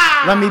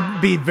 Let me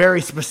be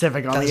very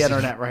specific on the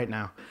internet right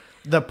now.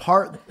 The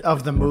part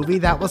of the movie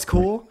that was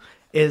cool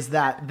is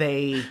that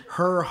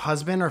her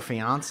husband or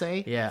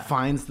fiance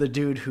finds the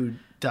dude who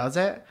does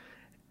it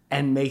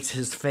and makes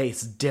his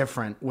face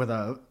different with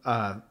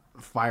a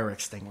fire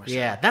extinguisher.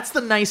 Yeah, that's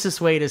the nicest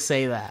way to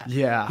say that.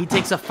 Yeah. He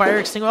takes a fire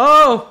extinguisher.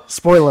 Oh!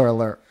 Spoiler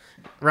alert.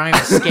 Ryan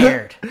was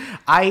scared.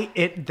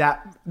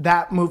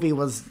 That movie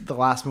was the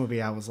last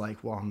movie I was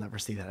like, well, I'll never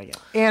see that again.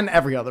 And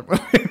every other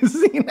movie I've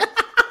seen.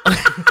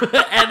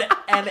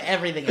 and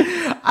everything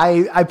else.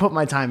 I put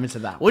my time into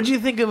that. What'd you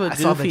think of I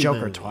saw the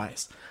Joker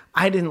twice.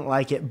 I didn't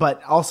like it,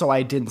 but also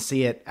I didn't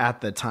see it at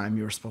the time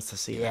you were supposed to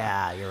see it.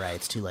 Yeah, you're right.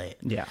 It's too late.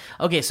 Yeah.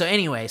 Okay, so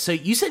anyway, so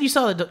you said you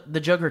saw the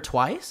Joker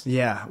twice?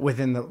 Yeah,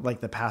 within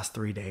the past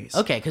 3 days.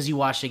 Okay, because you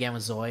watched it again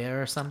with Zoya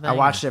or something? I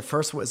watched it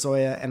first with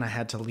Zoya, and I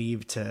had to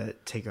leave to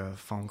take a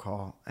phone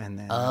call, and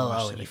then I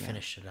watched it you again.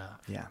 finished it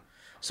up. Yeah.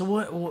 So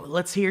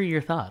let's hear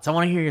your thoughts. I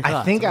want to hear your thoughts.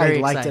 I think I'm I very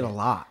liked excited. it a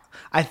lot.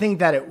 I think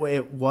that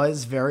it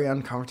was very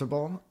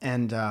uncomfortable,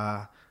 and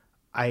it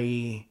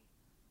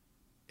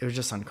was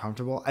just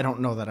uncomfortable. I don't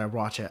know that I'd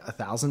watch it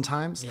 1,000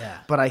 times. Yeah.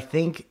 But I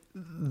think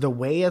the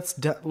way it's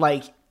done,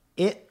 like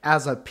it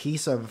as a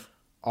piece of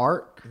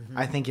art,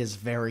 I think is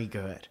very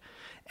good.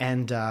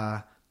 And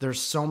there's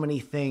so many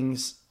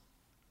things.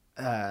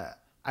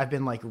 I've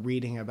been like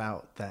reading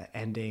about the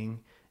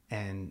ending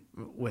and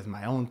with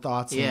my own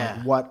thoughts. Yeah. And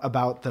like, what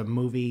about the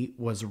movie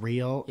was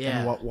real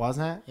and what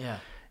wasn't. Yeah.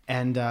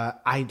 And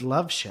I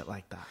love shit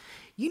like that.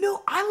 You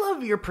know, I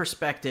love your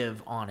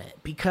perspective on it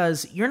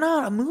because you're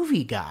not a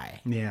movie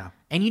guy. Yeah.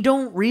 And you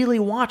don't really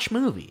watch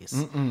movies.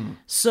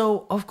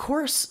 So, of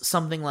course,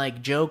 something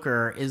like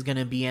Joker is going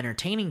to be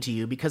entertaining to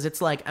you because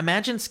it's like,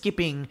 imagine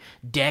skipping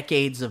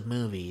decades of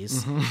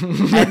movies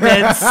and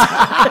then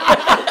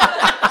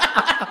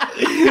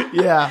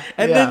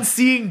then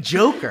seeing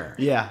Joker.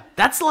 Yeah.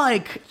 That's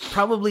like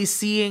probably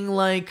seeing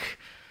like,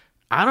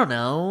 I don't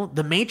know,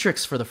 The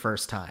Matrix for the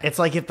first time. It's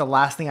like if the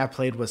last thing I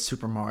played was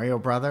Super Mario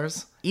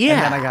Brothers. Yeah.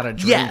 And then I got a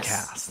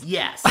Dreamcast.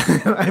 Yes.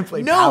 I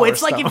played No, Power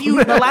it's like if Stone.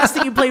 the last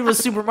thing you played was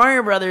Super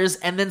Mario Brothers,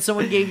 and then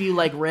someone gave you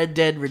like Red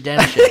Dead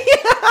Redemption.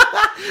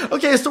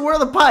 Okay, so where are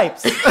the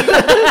pipes?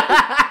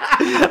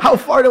 How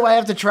far do I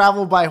have to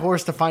travel by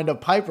horse to find a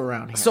pipe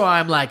around here? So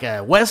I'm like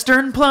a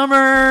Western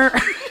plumber.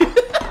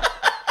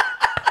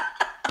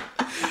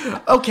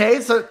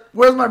 Okay, so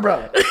where's my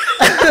brother?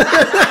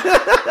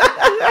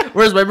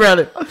 Where's my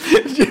brother?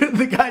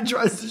 The guy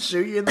tries to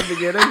shoot you in the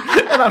beginning,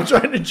 and I'm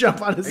trying to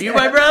jump on his Are you head.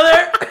 my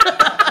brother?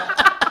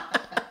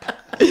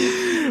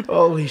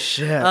 Holy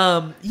shit.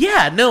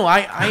 Yeah, no,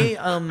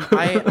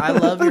 I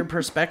love your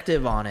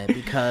perspective on it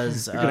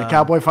because Can a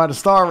cowboy find a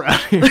star around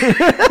here?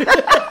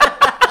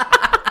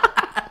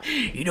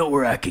 you know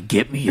where I could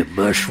get me a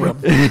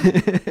mushroom?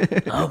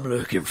 I'm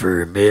looking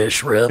for a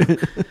mushroom.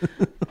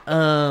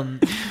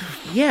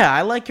 Yeah,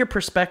 I like your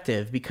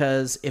perspective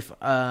because if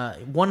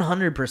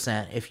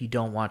 100% if you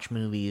don't watch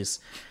movies,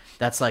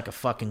 that's like a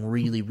fucking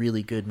really,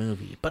 really good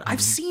movie. But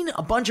I've seen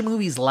a bunch of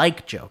movies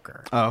like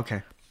Joker. Oh,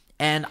 okay.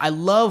 And I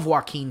love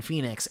Joaquin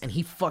Phoenix, and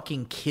he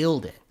fucking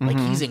killed it. Like,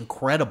 he's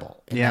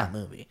incredible in that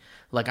movie.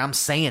 Like, I'm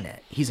saying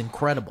it. He's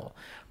incredible.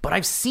 But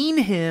I've seen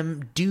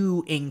him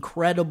do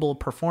incredible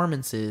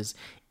performances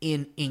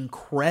in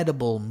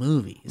incredible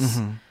movies.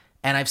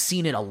 And I've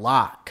seen it a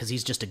lot because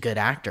he's just a good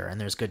actor, and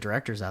there's good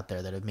directors out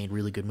there that have made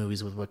really good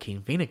movies with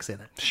Joaquin Phoenix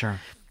in it. Sure.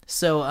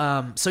 So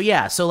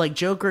like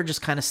Joker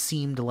just kind of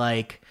seemed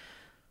like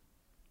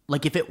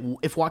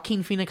if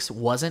Joaquin Phoenix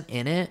wasn't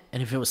in it,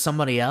 and if it was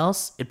somebody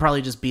else, it'd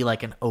probably just be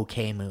like an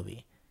okay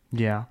movie.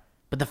 Yeah.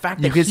 But the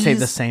fact that You could say he's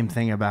the same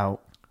thing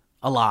about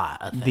a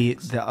lot of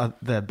things.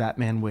 the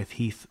Batman with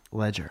Heath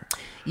Ledger.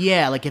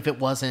 Yeah, like if it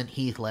wasn't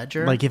Heath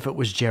Ledger. Like if it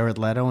was Jared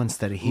Leto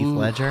instead of Heath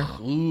Ledger.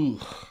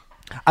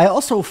 I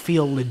also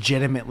feel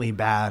legitimately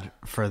bad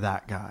for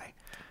that guy.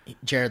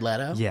 Jared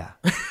Leto? Yeah.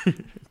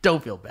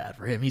 Don't feel bad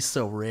for him. He's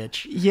so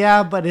rich.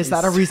 Yeah, but is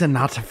that a reason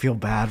not to feel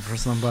bad for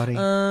somebody?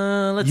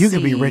 Let's You see.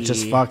 could be rich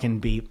as fuck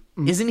and be...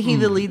 Isn't he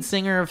the lead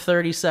singer of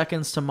 30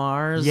 Seconds to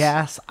Mars?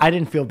 Yes, I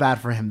didn't feel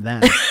bad for him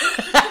then.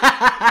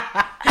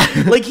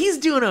 Like, he's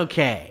doing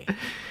okay.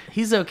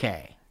 He's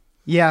okay.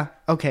 Yeah,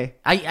 okay.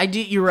 I do.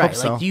 You're right. Hope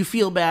so. Like, do you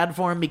feel bad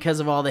for him because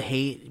of all the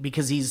hate?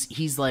 Because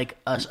he's like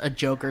a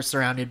Joker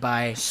surrounded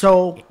by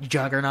So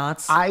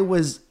juggernauts. I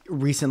was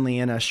recently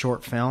in a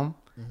short film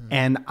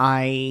and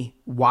I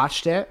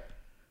watched it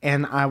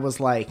and I was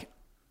like,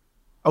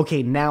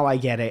 okay, now I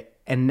get it.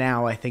 And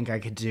now I think I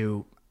could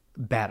do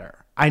better.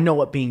 I know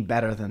what being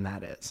better than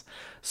that is.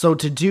 So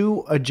to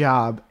do a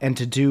job and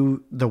to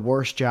do the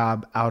worst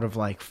job out of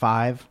like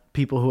 5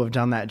 people who have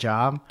done that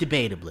job.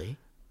 Debatably.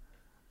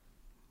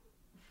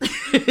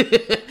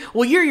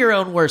 Well, you're your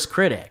own worst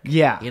critic.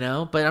 Yeah. You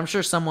know? But I'm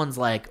sure someone's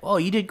like, oh,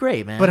 you did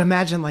great, man. But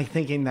imagine like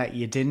thinking that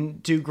you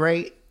didn't do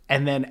great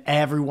and then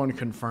everyone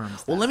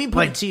confirms that. Well, let me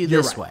put it to you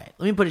this way.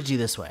 Let me put it to you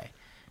this way.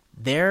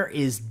 There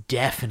is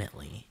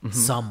definitely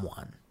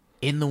someone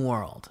in the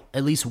world,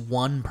 at least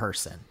one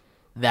person,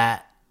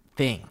 that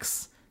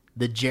thinks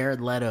the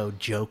Jared Leto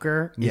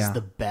Joker is Yeah.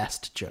 the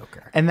best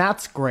Joker. And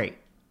that's great.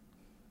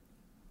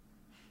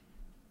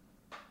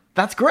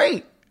 That's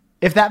great.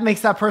 If that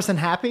makes that person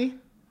happy,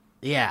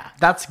 Yeah.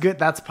 that's good.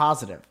 That's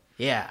positive.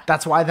 Yeah.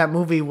 That's why that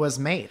movie was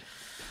made.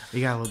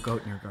 You got a little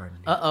goat in your garden.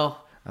 Uh-oh.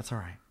 That's all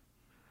right.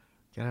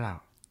 Get it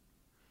out.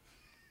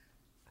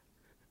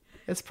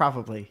 It's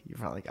probably, you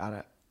probably got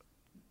it.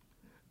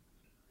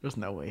 There's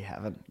no way you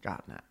haven't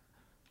gotten it.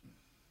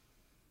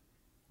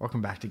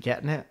 Welcome back to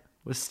Getting It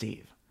with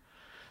Steve.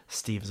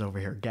 Steve's over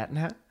here getting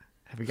it.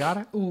 Have you got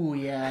it? Ooh,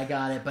 yeah, I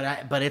got it,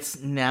 but it's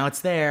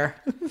there.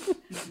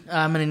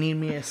 I'm gonna need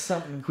me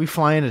something. Can we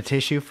fly in a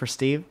tissue for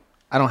Steve?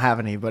 I don't have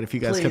any, but if you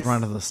guys could Please.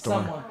 run to the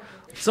store.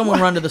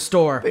 Someone run to the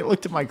store. They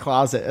looked at my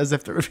closet as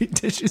if there would be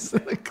tissues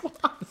in the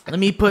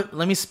closet.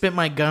 Let me spit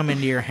my gum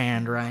into your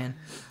hand, Ryan.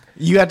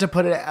 You had to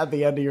put it at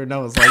the end of your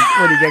nose, like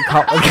when you get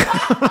caught.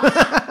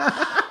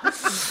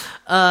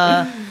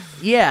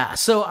 Yeah,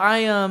 so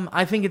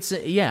I think it's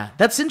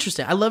that's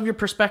interesting. I love your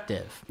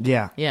perspective.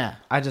 Yeah. Yeah.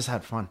 I just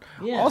had fun.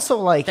 Yeah. Also,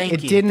 like, Thank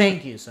it you. didn't.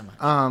 Thank you so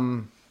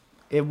much.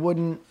 It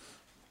wouldn't.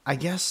 I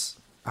guess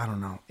I don't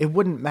know. It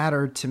wouldn't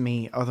matter to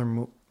me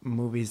other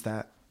movies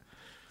that.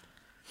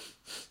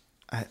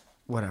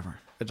 Whatever.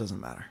 It doesn't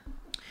matter.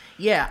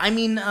 Yeah, I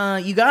mean,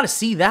 you got to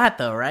see that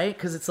though, right?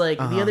 Because it's like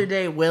the other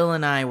day, Will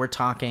and I were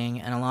talking,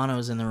 and Alana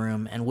was in the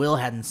room, and Will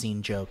hadn't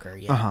seen Joker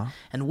yet.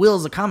 And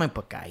Will's a comic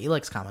book guy. He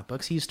likes comic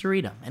books. He used to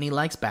read them, and he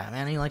likes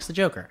Batman. And he likes the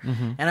Joker.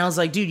 And I was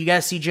like, dude, you got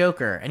to see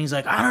Joker. And he's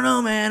like, I don't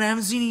know, man. I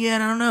haven't seen it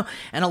yet. I don't know.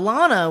 And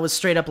Alana was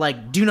straight up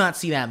like, do not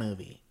see that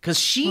movie, because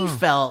she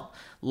felt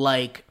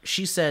like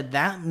she said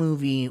that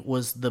movie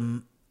was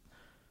the.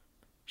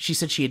 She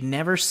said she had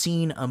never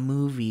seen a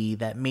movie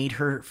that made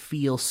her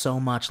feel so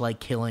much like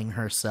killing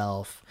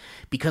herself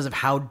because of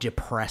how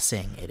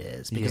depressing it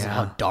is, because of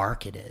how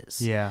dark it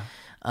is. Yeah.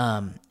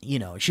 You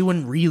know, she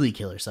wouldn't really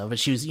kill herself, but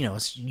she was, you know,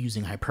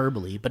 using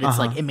hyperbole, but it's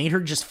like, it made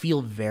her just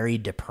feel very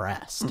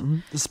depressed.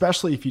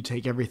 Especially if you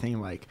take everything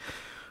like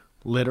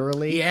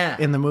literally. Yeah.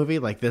 In the movie,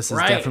 like this is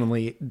Right.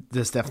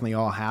 definitely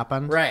all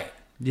happened. Right.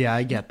 Yeah,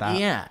 I get that.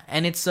 Yeah.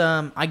 And it's,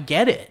 I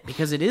get it,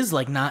 because it is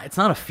like it's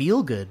not a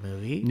feel good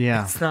movie.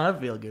 Yeah. It's not a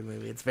feel good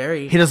movie. It's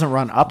very. He doesn't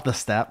run up the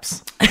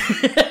steps. All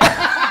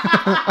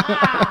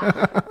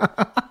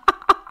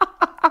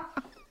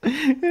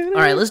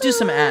right, let's do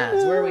some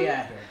ads. Where are we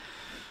at here?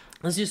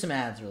 Let's do some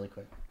ads really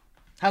quick.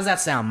 How's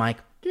that sound, Mike?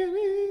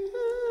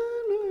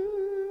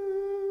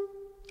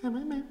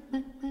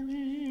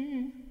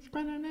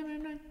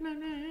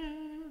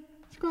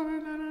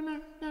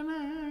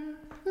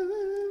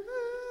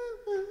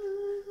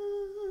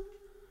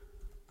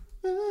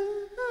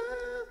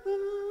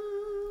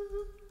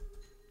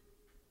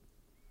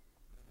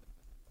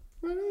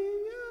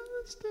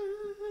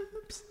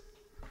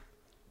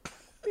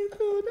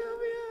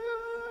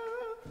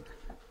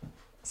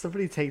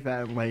 Somebody take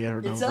that and lay it over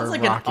It sounds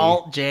like Rocky. an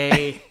alt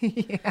J.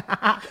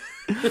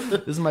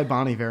 This is my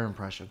Bon Iver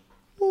impression.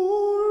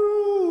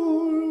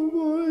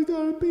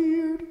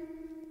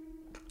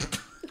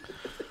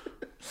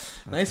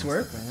 Nice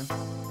work, man.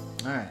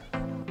 All right.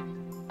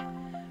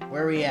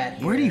 Where are we at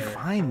here? Where do you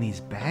find these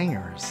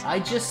bangers? I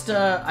just,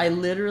 I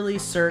literally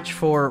search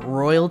for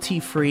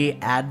royalty-free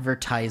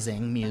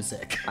advertising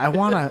music. I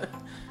wanna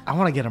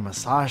get a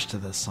massage to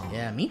this song.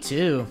 Yeah, me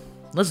too.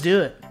 Let's do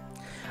it.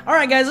 All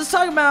right, guys, let's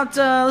talk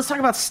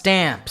about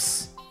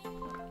stamps.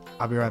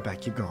 I'll be right back.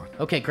 Keep going.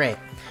 Okay, great.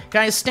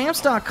 Guys,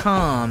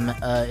 Stamps.com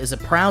is a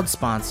proud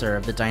sponsor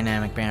of the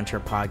Dynamic Banter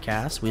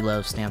podcast. We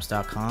love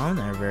Stamps.com.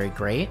 They're very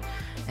great.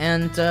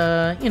 And,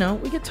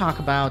 we could talk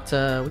about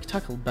a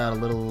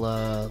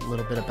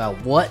little bit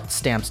about what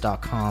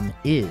Stamps.com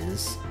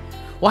is.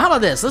 Well, how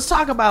about this? Let's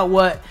talk about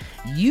what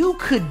you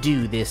could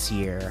do this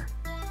year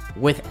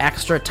with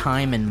extra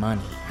time and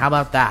money. How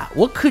about that?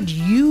 What could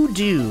you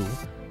do,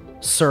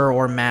 sir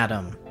or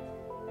madam,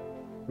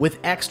 with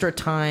extra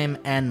time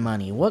and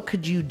money? What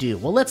could you do?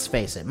 Well, let's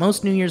face it.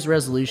 Most New Year's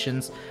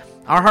resolutions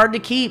are hard to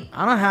keep.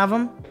 I don't have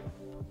them.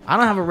 I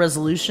don't have a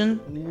resolution.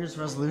 New Year's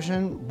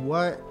resolution?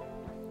 What?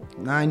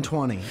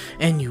 9/20.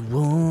 And you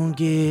won't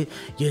get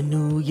your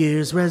New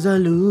Year's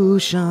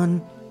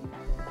resolution.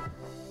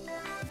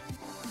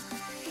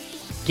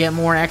 Get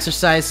more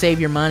exercise, save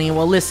your money.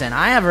 Well, listen,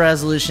 I have a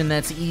resolution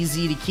that's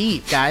easy to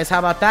keep, guys. How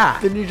about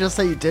that? Didn't you just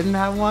say you didn't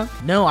have one?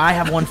 No, I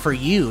have one for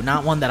you,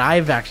 not one that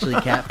I've actually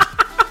kept.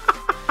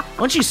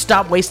 Why don't you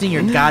stop wasting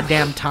your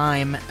goddamn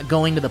time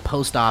going to the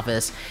post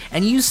office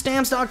and use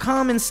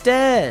Stamps.com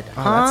instead?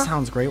 Oh, that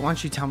sounds great. Why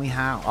don't you tell me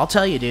how? I'll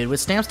tell you, dude. With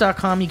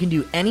Stamps.com, you can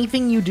do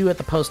anything you do at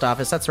the post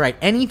office. That's right.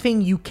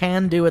 Anything you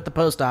can do at the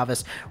post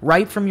office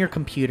right from your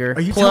computer.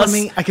 Are you telling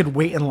me I could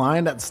wait in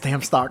line at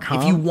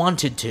Stamps.com? If you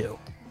wanted to.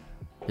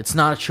 It's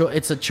not a choice.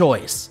 It's a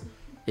choice.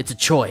 It's a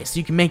choice.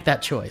 You can make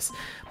that choice.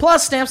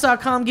 Plus,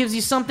 Stamps.com gives you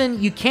something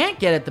you can't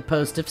get at the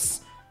post office.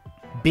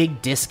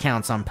 Big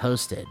discounts on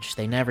postage.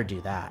 They never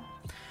do that.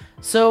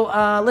 So,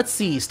 let's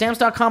see.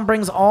 Stamps.com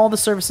brings all the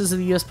services of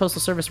the U.S.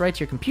 Postal Service right to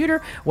your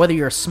computer, whether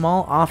you're a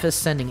small office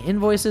sending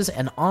invoices,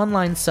 an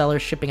online seller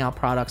shipping out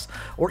products,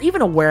 or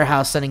even a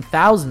warehouse sending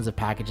thousands of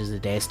packages a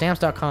day.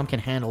 Stamps.com can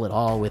handle it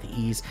all with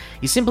ease.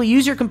 You simply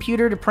use your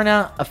computer to print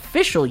out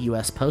official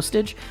U.S.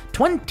 postage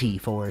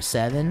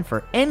 24/7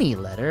 for any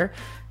letter.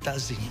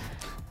 Does he?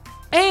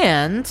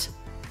 And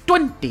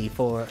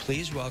 24.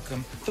 Please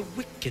welcome the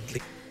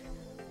wickedly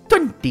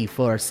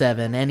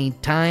 24/7,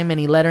 anytime,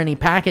 any letter, any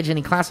package,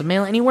 any class of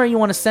mail, anywhere you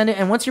want to send it.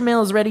 And once your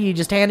mail is ready, you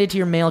just hand it to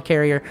your mail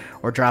carrier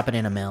or drop it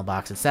in a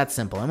mailbox. It's that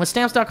simple. And with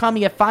Stamps.com, you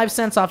get 5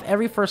 cents off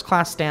every first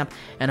class stamp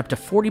and up to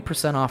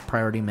 40% off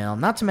priority mail.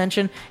 Not to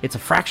mention, it's a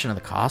fraction of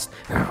the cost,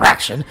 a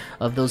fraction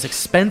of those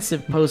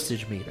expensive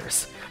postage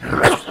meters.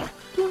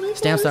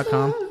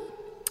 Stamps.com.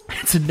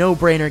 It's a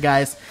no-brainer,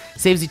 guys.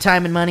 Saves you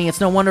time and money. It's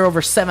no wonder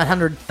over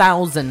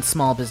 700,000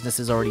 small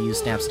businesses already use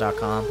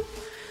Stamps.com.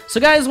 So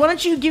guys, why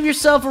don't you give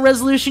yourself a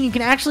resolution you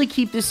can actually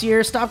keep this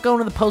year, stop going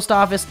to the post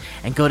office,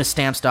 and go to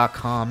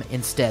Stamps.com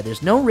instead.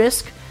 There's no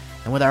risk,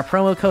 and with our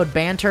promo code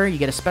BANTER, you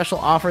get a special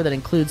offer that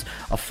includes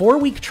a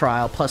 4-week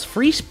trial, plus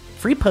free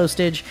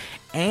postage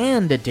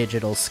and a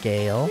digital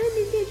scale.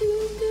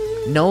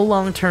 No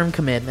long-term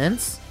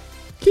commitments.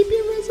 Keep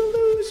your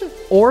resolution.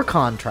 Or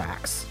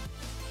contracts.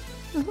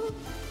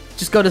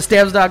 Just go to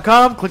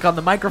Stamps.com, click on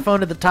the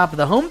microphone at the top of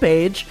the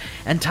homepage,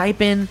 and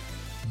type in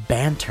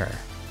BANTER.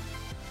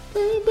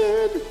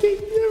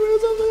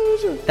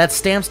 That's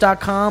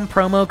Stamps.com,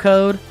 promo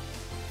code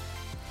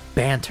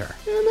BANTER.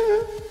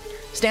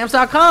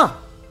 Stamps.com.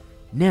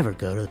 Never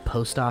go to the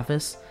post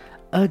office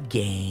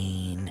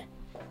again.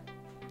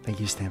 Thank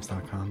you,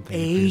 Stamps.com. Thank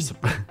you for your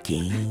support.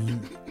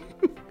 Again.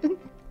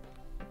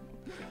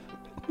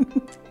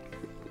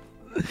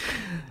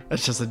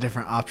 That's just a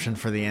different option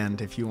for the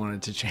end if you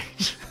wanted to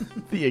change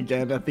the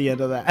again at the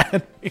end of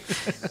that.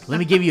 Let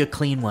me give you a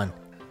clean one.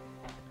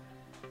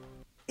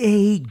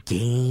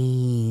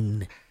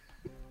 Again.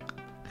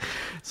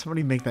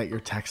 Somebody make that your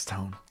text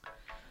tone.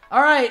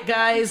 All right,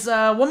 guys.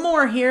 One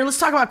more here. Let's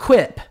talk about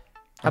Quip.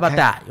 How about Okay.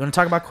 that? You want to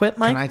talk about Quip,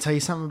 Mike? Can I tell you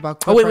something about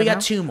Quip Oh, wait, right we got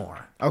now? 2 more.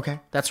 Okay,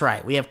 That's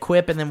right. We have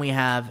Quip and then we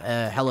have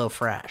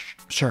HelloFresh,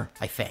 sure.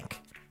 I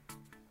think.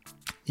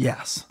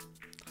 Yes.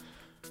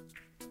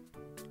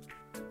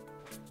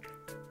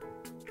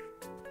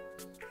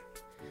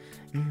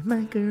 You're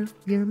my girl,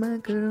 you're my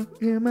girl,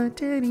 you're my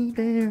teddy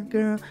bear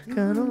girl.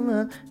 Cuddle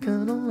up,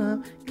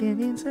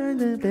 get inside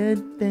the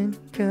bed, then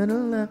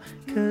cuddle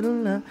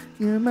up,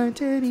 you're my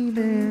teddy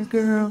bear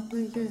girl.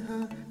 Make it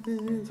hot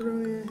and throw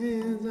your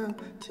hands out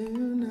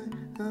tonight.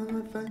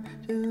 I'ma find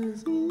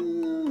just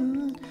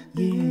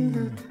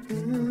Yeah,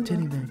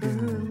 teddy bear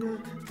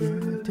girl, you're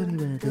my teddy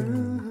bear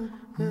girl,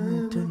 you're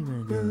my teddy bear girl, you're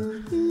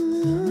my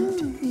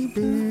teddy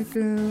bear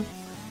girl.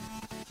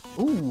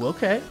 Ooh,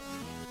 okay.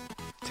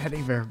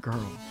 Teddy bear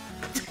girl.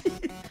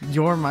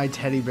 You're my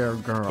teddy bear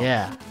girl.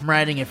 Yeah, I'm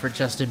writing it for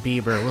Justin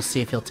Bieber. We'll see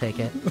if he'll take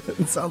it.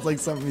 It sounds like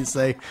something you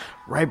say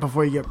right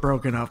before you get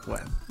broken up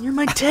with. You're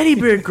my teddy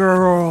bear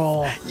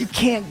girl. You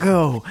can't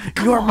go.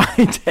 You're my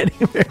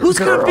teddy bear Who's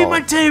girl. gonna be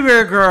my teddy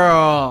bear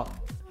girl?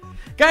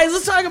 Guys,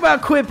 let's talk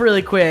about Quip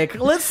really quick.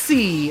 Let's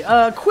see.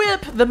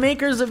 Quip, the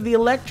makers of the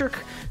electric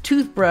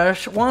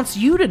toothbrush, wants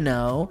you to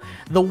know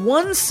the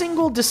one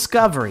single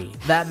discovery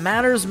that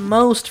matters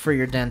most for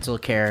your dental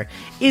care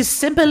is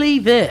simply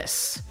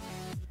this.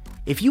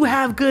 If you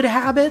have good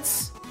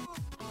habits,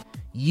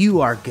 you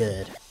are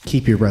good.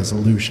 Keep your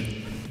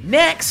resolution.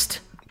 Next,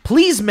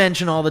 please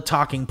mention all the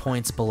talking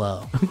points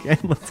below. Okay,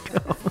 let's go.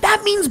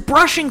 That means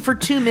brushing for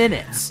 2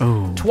 minutes,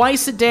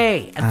 twice a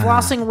day, and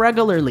flossing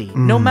regularly,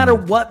 no matter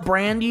what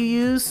brand you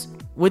use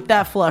with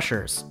that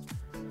Flushers.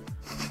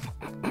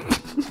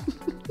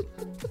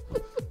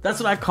 That's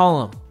what I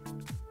call them.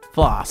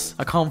 Floss.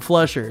 I call them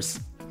Flushers.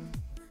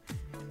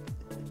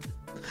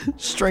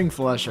 String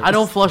flushers. I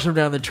don't flush them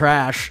down the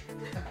trash.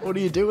 What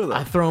do you do with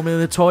I it? throw them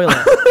in the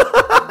toilet.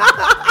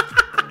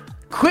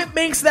 Quip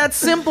makes that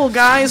simple,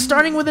 guys.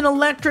 Starting with an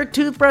electric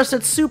toothbrush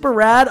that's super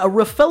rad, a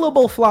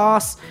refillable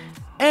floss,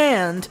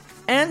 and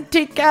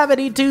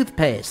anti-cavity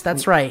toothpaste.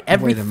 That's right.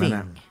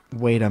 Everything.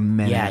 Wait a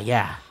minute.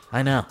 Yeah.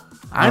 I know.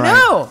 I All right.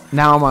 know.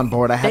 Now I'm on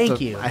board. I had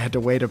Thank you. I had to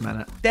wait a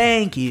minute.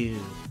 Thank you.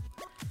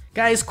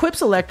 Guys,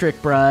 Quip's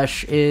electric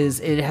brush has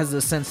the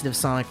sensitive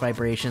sonic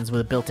vibrations with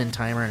a built-in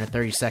timer and a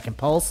 30-second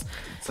pulse.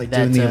 It's like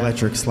That, doing the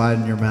electric slide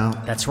in your mouth.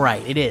 That's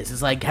right, it is.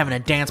 It's like having a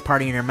dance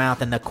party in your mouth,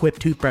 and the Quip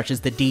toothbrush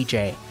is the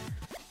DJ.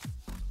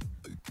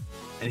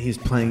 And he's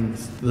playing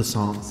the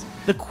songs.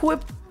 The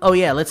Quip... Oh,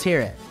 yeah, let's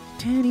hear it.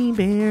 Teddy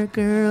bear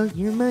girl,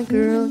 you're my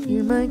girl,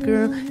 you're my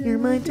girl, you're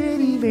my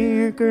teddy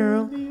bear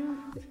girl.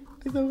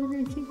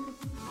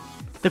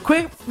 The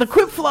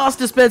Quip floss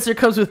dispenser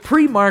comes with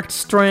pre-marked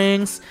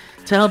strings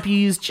to help you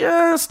use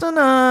just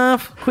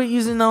enough. Quit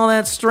using all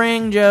that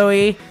string,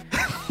 Joey.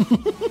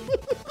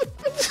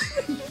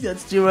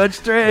 That's too much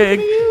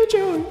string.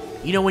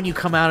 You know when you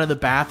come out of the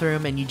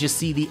bathroom and you just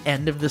see the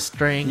end of the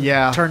string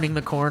turning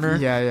the corner?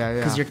 Yeah.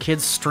 Because your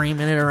kid's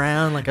streaming it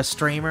around like a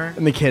streamer.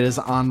 And the kid is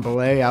on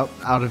belay out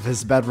of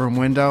his bedroom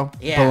window.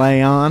 Yeah.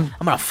 Belay on.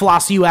 I'm going to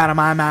floss you out of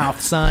my mouth,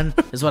 son,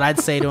 is what I'd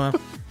say to him.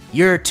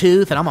 You're a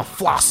tooth, and I'm going to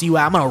floss you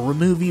out. I'm going to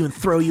remove you and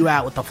throw you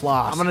out with the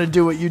floss. I'm going to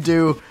do what you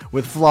do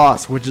with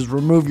floss, which is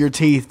remove your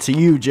teeth to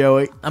you,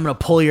 Joey. I'm going to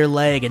pull your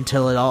leg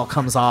until it all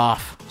comes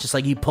off, just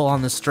like you pull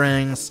on the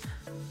strings.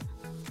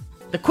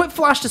 The Quip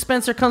Floss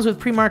dispenser comes with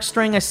pre-marked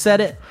string, I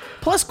said it.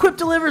 Plus, Quip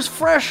delivers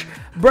fresh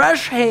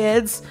brush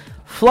heads,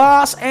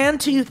 floss, and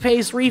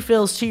toothpaste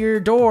refills to your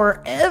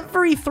door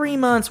every 3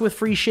 months with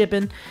free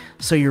shipping,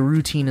 so your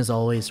routine is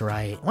always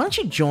right. Why don't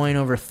you join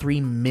over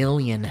 3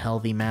 million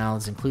healthy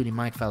mouths, including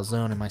Mike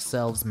Falzone and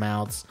myself's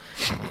mouths,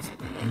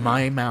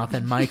 my mouth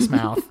and Mike's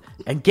mouth,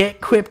 and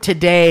get Quip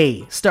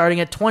today, starting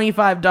at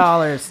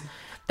 $25.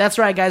 That's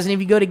right, guys, and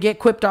if you go to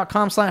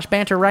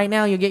getquip.com/banter right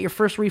now, you'll get your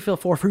first refill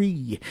for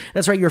free.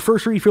 That's right, your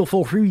first refill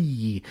for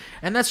free.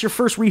 And that's your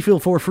first refill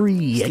for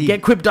free Steve.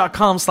 at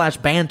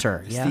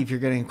getquip.com/banter. Yeah? Steve,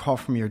 you're getting a call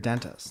from your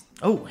dentist.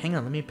 Oh, hang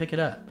on, let me pick it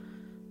up.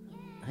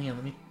 Hang on,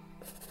 let me...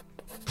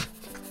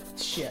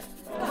 Shit.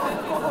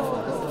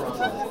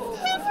 Hold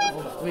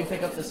on, let me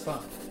pick up this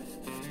phone.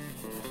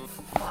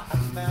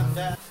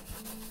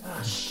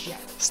 Oh, shit.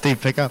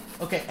 Steve, pick up.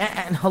 Okay,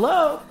 and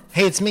hello?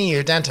 Hey, it's me,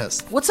 your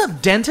dentist. What's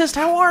up, dentist?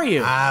 How are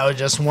you? I was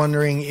just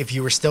wondering if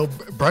you were still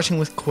brushing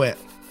with Quip.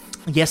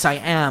 Yes, I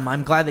am.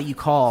 I'm glad that you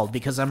called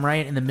because I'm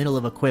right in the middle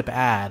of a Quip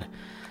ad.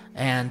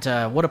 And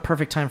what a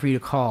perfect time for you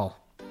to call.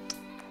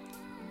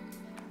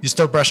 You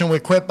still brushing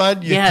with Quip,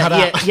 bud? You cut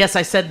out. Yes,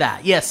 I said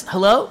that. Yes.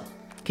 Hello?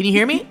 Can you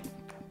hear me?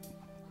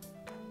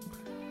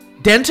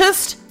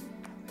 Dentist?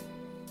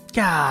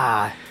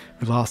 God.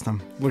 We lost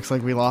him. Looks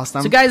like we lost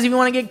him. So, guys, if you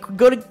want to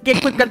go to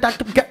get quick,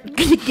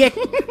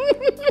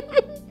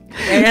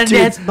 and Dude,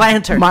 it's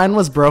banter. Mine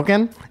was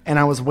broken, and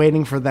I was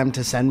waiting for them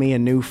to send me a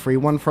new free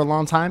one for a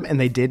long time, and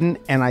they didn't,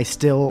 and I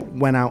still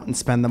went out and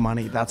spent the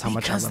money. That's how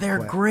much I Because love they're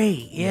Quip.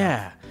 great.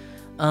 Yeah.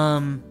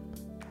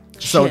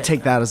 So shit.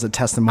 take that as a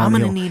testimonial.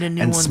 I'm gonna need a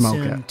new and one smoke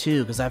soon it.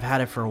 too, because I've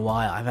had it for a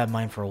while. I've had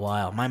mine for a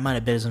while. Mine might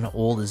have been as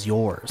old as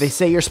yours. They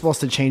say you're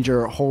supposed to change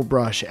your whole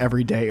brush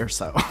every day or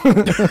so.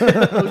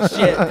 Oh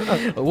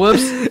shit!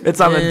 Whoops! It's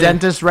on the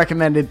dentist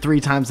recommended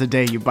 3 times a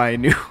day you buy a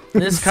new.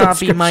 This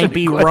copy might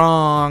be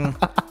wrong.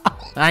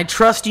 I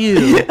trust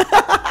you.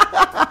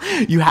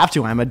 You have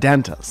to. I'm a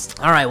dentist.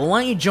 All right. Well,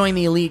 why don't you join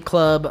the elite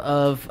club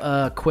of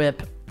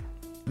Quip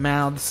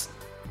mouths,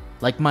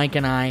 like Mike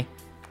and I,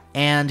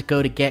 and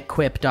go to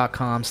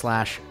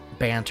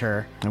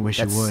getquip.com/banter. I wish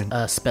you would.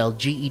 Spelled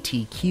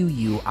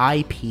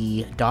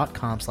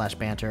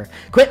GETQUIP.com/banter.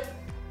 Quip,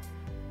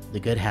 the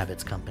Good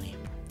Habits Company.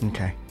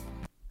 Okay.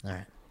 All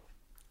right.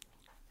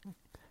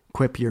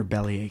 Quip your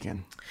belly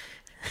aching.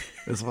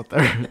 Is what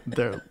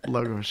their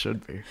logo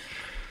should be.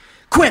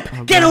 Quip,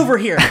 get over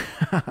here.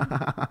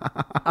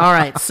 All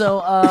right.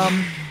 So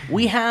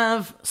we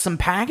have some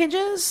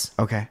packages.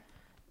 Okay.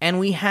 And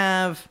we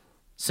have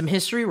some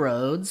history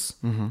roads.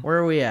 Mm-hmm. Where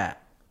are we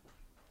at?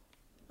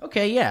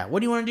 Okay, yeah. What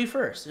do you want to do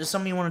first? Is there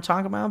something you want to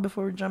talk about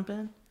before we jump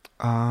in?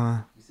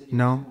 No.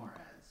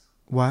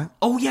 What?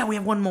 Oh, yeah, we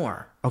have one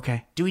more.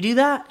 Okay. Do we do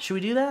that? Should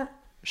we do that?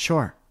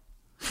 Sure.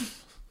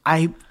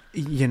 You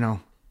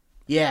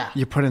Yeah.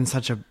 put in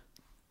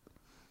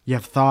you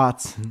have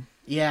thoughts.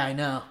 Yeah, I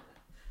know.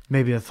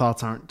 Maybe the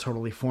thoughts aren't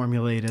totally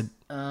formulated.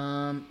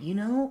 I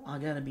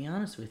gotta be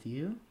honest with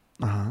you.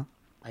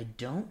 I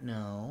don't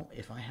know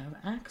if I have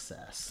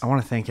access. I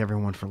want to thank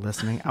everyone for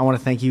listening. I want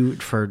to thank you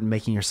for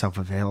making yourself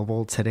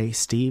available today,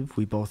 Steve.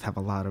 We both have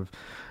a lot of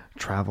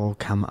travel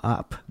come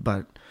up,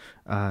 but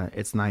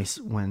it's nice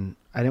when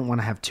I didn't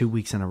want to have 2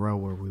 weeks in a row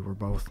where we were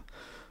both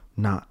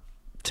not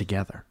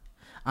together.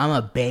 I'm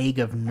a bag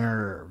of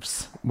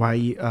nerves. Why?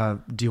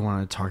 Do you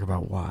want to talk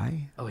about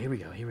why? Oh, here we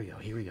go.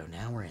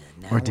 Now we're in.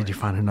 Or did you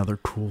find another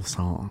cool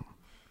song?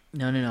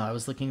 No. I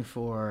was looking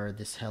for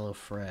this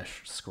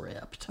HelloFresh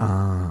script.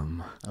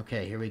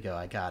 Okay, here we go.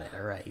 I got it.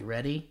 All right, you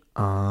ready?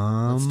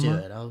 Let's do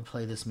it. I'll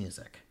play this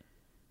music.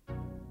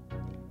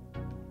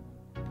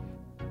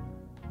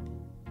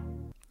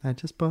 I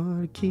just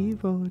bought a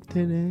keyboard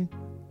today.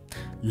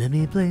 Let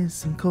me play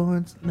some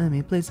chords.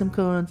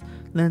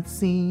 Let's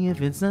see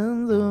if it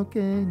sounds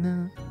okay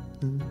now.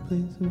 Let me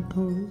play some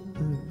chords.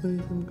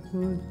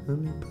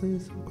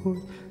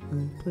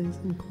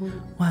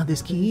 Wow,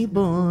 this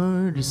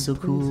keyboard is so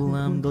cool.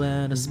 I'm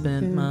glad I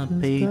spent my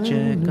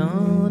paycheck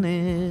on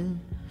it.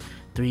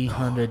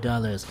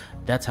 $300.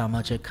 That's how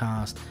much it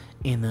cost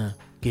in the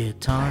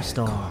guitar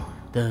store.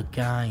 The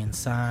guy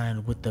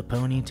inside with the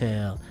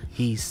ponytail,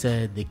 he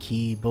said the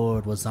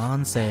keyboard was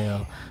on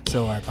sale,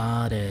 so I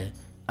bought it.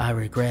 I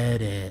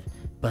regret it,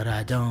 but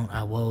I don't.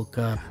 I woke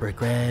up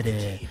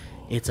regretted.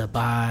 It's a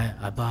buy.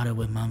 I bought it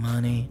with my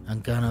money.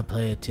 I'm gonna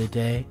play it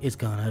today. It's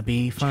gonna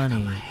be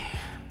funny.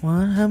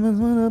 What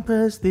happens when I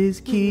press this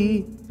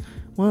key?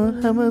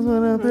 What happens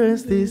when I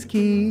press this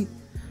key?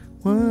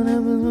 What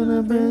happens when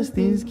I press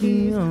this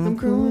key? Oh, I'm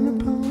growing a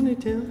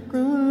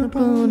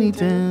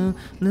ponytail.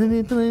 Let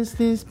me press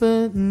this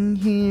button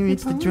here.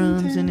 It's the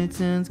drums and it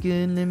sounds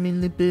good. Let me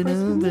lip it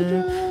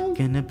over.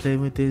 Gonna play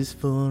with this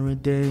for a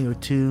day or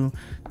two.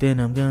 Then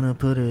I'm gonna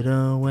put it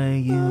away,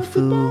 you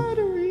fool.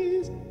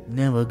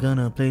 Never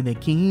gonna play the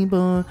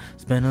keyboard.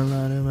 Spend a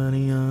lot of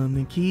money on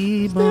the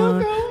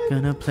keyboard.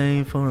 Gonna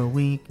play for a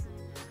week.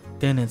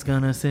 Then it's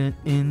gonna sit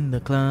in the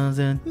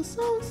closet. The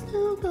song's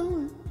still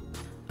going.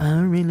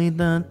 I really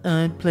thought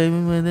I'd play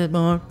with it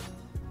more,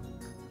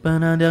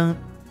 but I don't.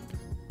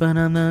 But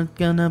I'm not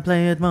gonna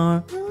play it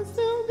more.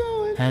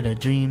 Had a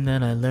dream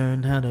that I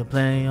learned how to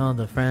play. All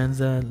the friends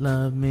that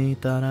loved me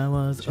thought I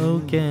was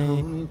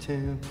okay.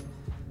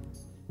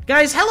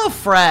 Guys,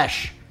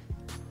 HelloFresh.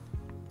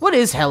 What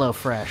is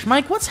HelloFresh?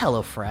 Mike, what's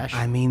HelloFresh?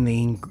 I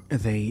mean,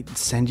 they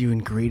send you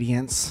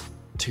ingredients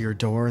to your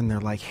door and they're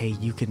like, hey,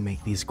 you can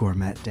make these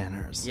gourmet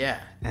dinners.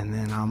 Yeah. And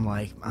then I'm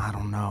like, I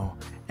don't know.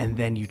 And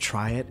then you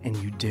try it and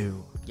you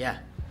do. Yeah.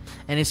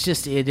 And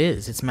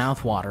it's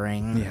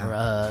mouth-watering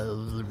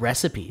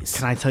recipes.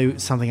 Can I tell you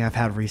something I've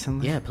had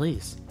recently? Yeah,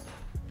 please.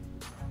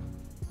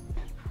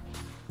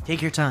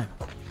 Take your time.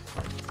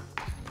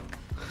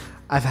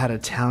 I've had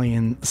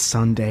Italian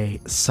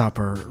Sunday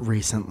supper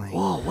recently.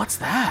 Whoa, what's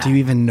that? Do you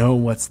even know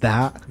what's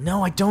that?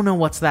 No, I don't know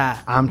what's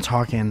that. I'm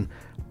talking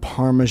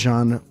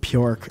Parmesan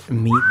pork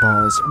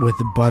meatballs with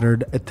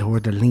buttered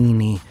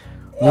tortellini,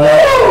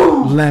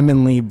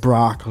 lemonly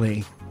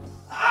broccoli,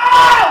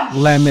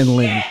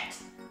 lemonly,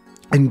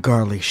 and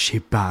garlic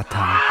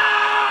ciabatta.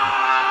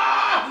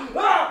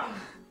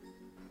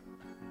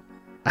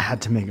 I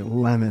had to make it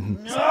lemon.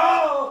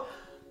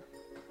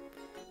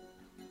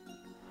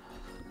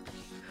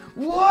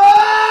 Whoa!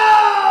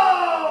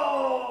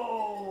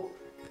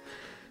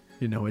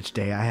 You know which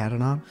day I had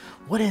it on?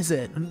 What is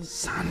it?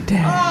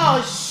 Sunday.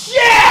 Oh, shit!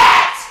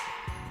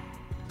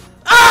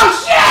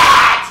 Oh, shit!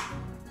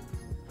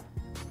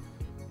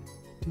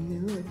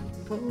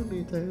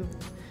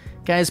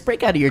 Guys,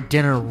 break out of your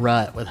dinner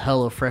rut with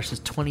HelloFresh's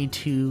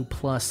 22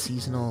 plus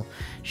seasonal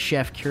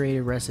chef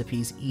curated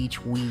recipes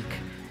each week.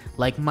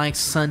 Like Mike's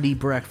Sunday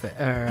breakfast.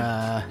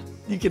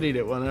 You can eat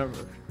it whenever.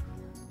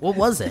 What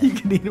was it? You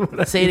can eat it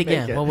whenever. Say it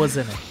again. What was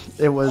in it?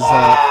 It was.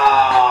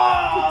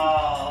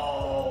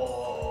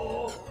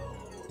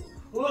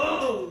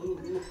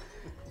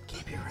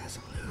 Keep your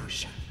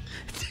resolution.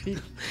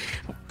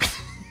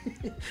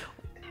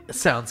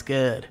 Sounds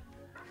good.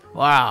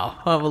 Wow,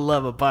 I would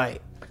love a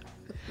bite.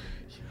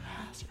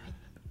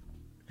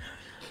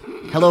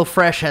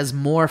 HelloFresh has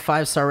more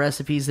 5-star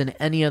recipes than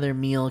any other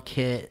meal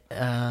kit.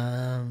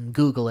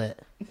 Google it.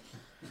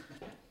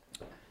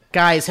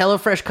 Guys,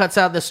 HelloFresh cuts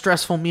out the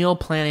stressful meal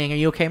planning. Are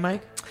you okay,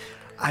 Mike?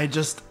 I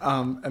just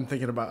am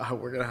thinking about how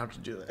we're going to have to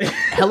do that.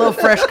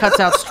 HelloFresh cuts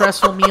out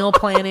stressful meal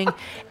planning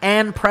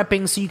and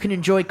prepping so you can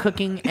enjoy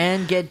cooking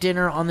and get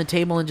dinner on the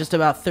table in just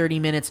about 30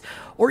 minutes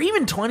or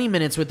even 20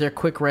 minutes with their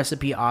quick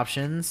recipe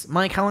options.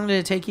 Mike, how long did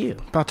it take you?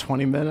 About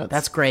 20 minutes.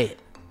 That's great.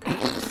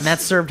 And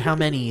that served how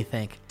many, you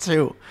think?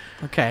 2.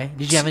 Okay.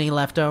 Did you have any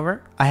left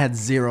over? I had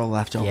 0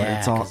 left over.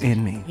 It's all 'cause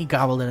in me. You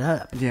gobbled it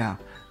up. Yeah.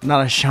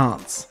 Not a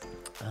chance.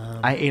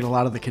 I ate a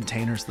lot of the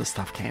containers the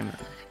stuff came in.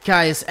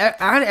 Guys,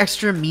 add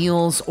extra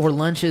meals or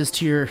lunches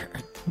to your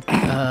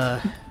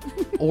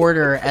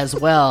order as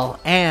well.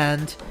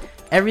 And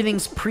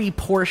everything's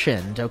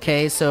pre-portioned,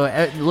 okay? So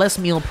less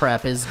meal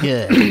prep is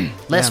good.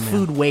 Less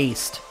food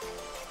waste.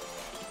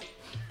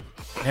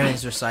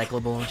 Everything's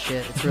recyclable and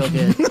shit. It's real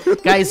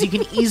good. Guys, you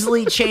can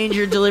easily change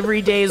your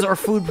delivery days or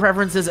food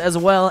preferences as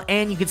well.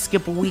 And you can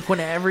skip a week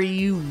whenever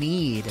you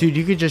need. Dude,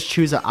 you could just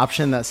choose an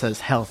option that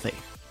says healthy.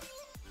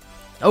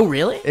 Oh,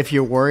 really? If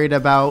you're worried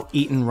about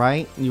eating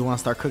right and you want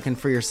to start cooking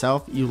for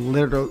yourself, you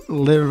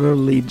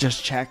literally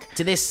just check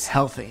Do they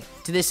healthy.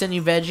 send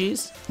you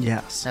veggies?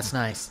 Yes. That's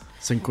nice.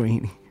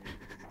 Sanguini.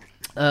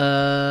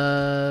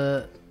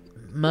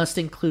 Must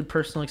include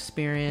personal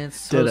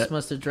experience. Did Host it.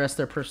 must address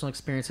their personal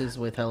experiences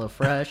with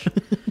HelloFresh.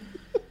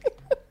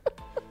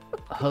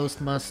 Host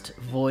must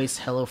voice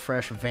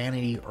HelloFresh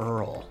Vanity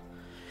Earl.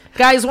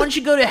 Guys, why don't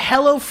you go to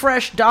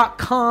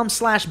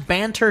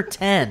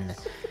HelloFresh.com/banter10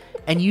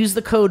 and use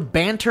the code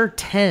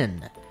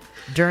BANTER10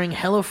 during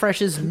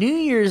HelloFresh's New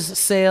Year's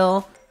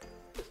sale.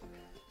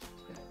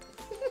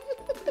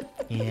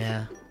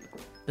 Yeah.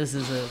 This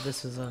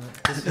is on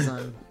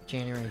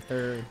January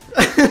 3rd.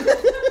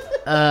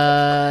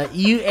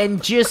 You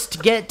and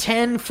just get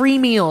 10 free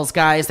meals,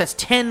 guys. That's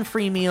 10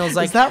 free meals,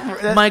 like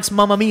that- Mike's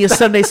Mamma Mia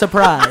Sunday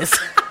surprise.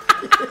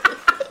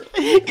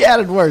 He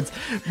added words.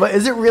 But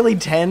is it really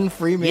 10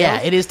 free meals? Yeah,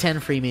 it is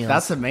 10 free meals.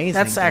 That's amazing,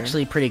 That's dude.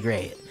 actually pretty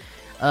great.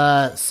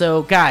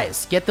 So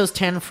guys, get those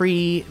 10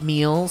 free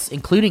meals,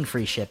 including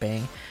free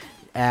shipping,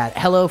 at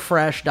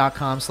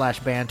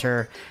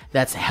HelloFresh.com/banter.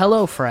 That's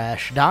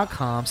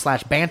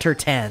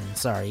HelloFresh.com/banter10.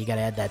 Sorry, you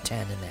gotta add that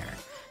 10 in there.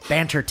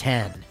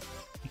 Banter10.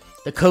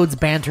 The code's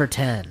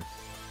BANTER10.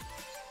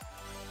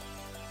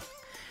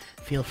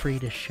 Feel free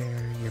to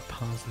share your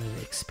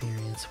positive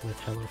experience with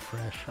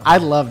HelloFresh on I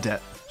loved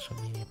it. social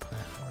media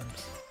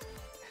platforms.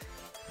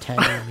 Tag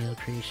your meal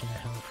creation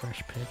at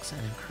HelloFresh pics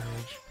and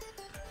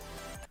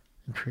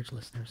encourage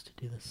listeners to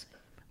do the same.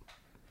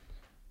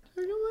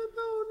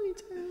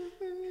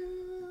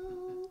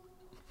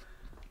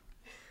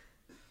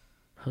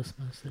 Host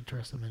must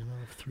address a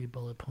minimum of 3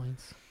 bullet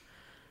points.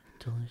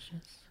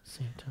 Delicious.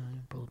 Same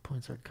time, bullet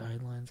points are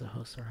guidelines. The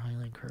hosts are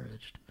highly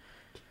encouraged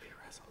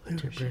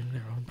to bring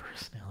their own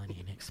personality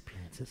and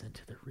experiences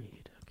into the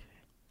read. Okay.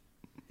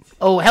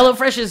 Oh,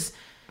 HelloFresh is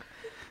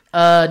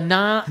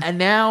now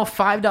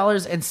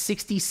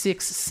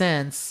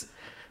 $5.66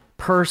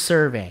 per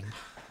serving.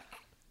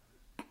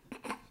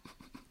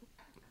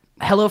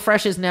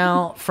 HelloFresh is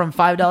now from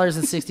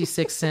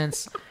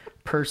 $5.66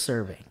 per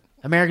serving.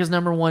 America's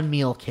 #1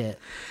 meal kit.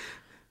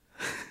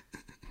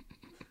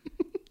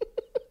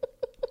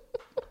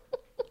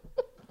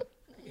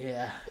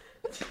 Yeah.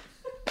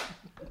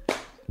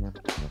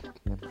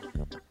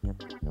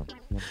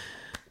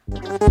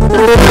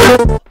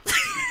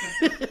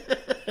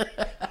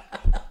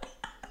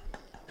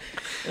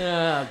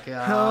 Oh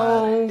god.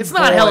 Oh, it's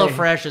not boy.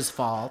 HelloFresh's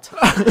fault.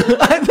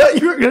 I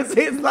thought you were going to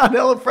say it's not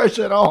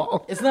HelloFresh at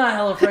all. It's not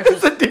HelloFresh's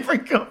It's a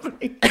different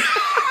company.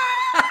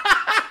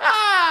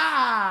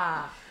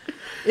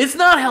 It's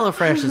not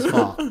HelloFresh's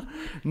fault.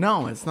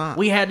 No, it's not.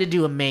 We had to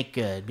do a make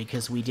good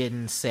because we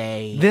didn't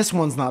say This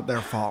one's not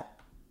their fault.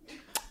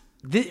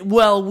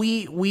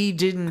 we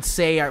didn't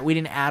say we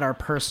didn't add our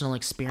personal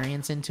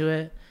experience into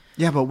it.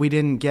 Yeah, but we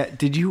didn't get.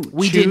 Did you?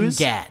 We choose? didn't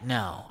get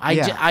no.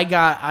 Yeah. How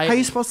How are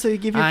you supposed to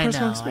give your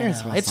personal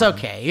experience? about It's something?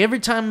 okay. Every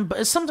time,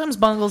 sometimes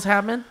bungles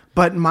happen.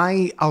 But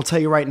I'll tell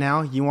you right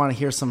now, you want to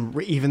hear some,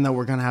 even though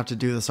we're going to have to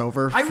do this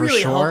over I for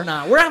really sure. hope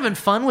not. We're having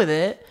fun with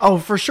it. Oh,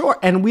 for sure.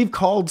 And we've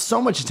called so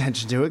much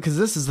attention to it because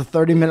this is a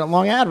 30-minute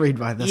long ad read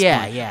by this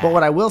Yeah, point. yeah. But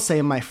what I will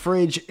say, my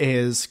fridge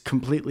is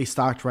completely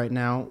stocked right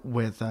now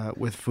with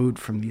food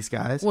from these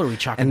guys. What are we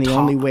chucking And the top-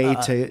 only way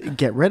to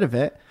get rid of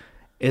it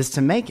is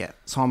to make it.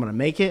 So I'm going to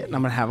make it, and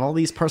I'm going to have all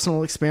these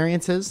personal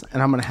experiences,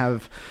 and I'm going to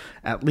have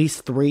at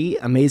least 3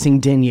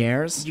 amazing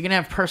deniers. You're gonna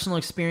have personal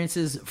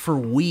experiences for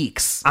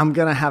weeks. I'm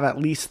going to have at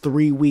least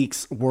 3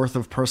 weeks worth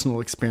of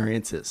personal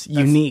experiences,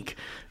 unique,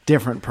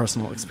 different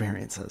personal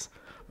experiences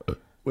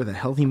with a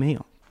healthy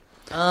meal.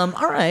 All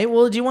right.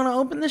 Well, do you want to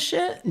open this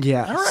shit?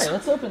 Yes. All right.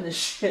 Let's open this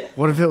shit.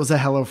 What if it was a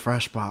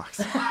HelloFresh box?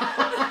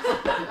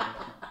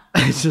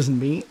 It's just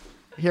meat.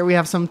 Here we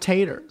have some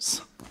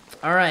taters.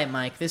 All right,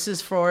 Mike. This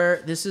is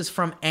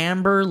from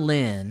Amber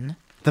Lynn.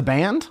 The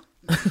band?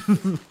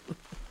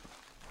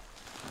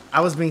 I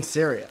was being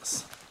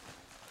serious.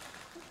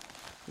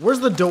 Where's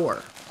the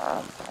door?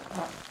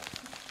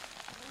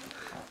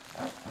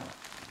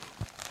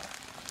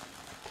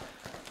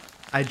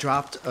 I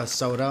dropped a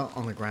soda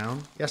on the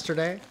ground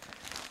yesterday,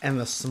 and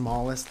the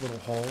smallest little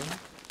hole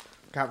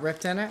got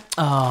ripped in it.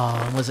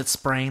 Oh, was it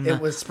spraying?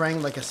 It was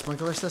spraying like a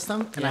sprinkler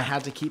system, and I Yeah.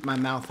 had to keep my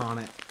mouth on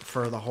it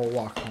for the whole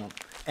walk home.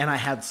 And I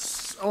had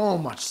so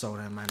much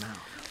soda in my mouth.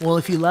 Well,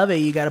 if you love it,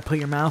 you got to put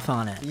your mouth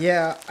on it.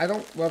 Yeah, I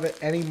don't love it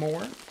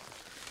anymore.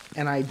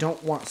 And I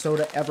don't want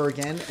soda ever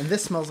again. And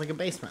this smells like a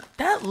basement.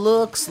 That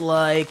looks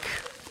like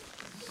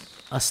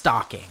a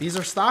stocking. These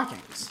are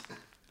stockings.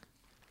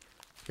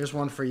 Here's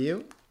one for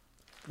you.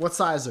 What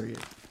size are you?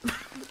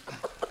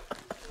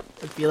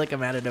 I feel like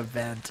I'm at an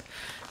event,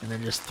 and they're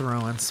just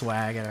throwing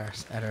swag at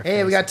our.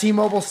 Hey, we got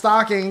T-Mobile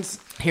stockings.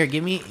 Here.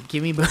 Give me.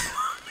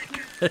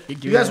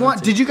 You guys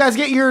want? Did you guys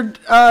get your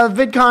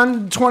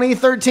VidCon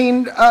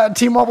 2013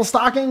 T-Mobile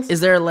stockings? Is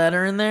there a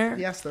letter in there?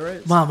 Yes, there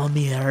is. Mamma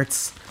mia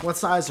hurts. What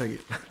size are you?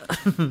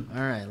 All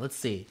right. Let's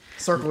see.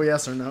 Circle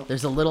yes or no.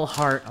 There's a little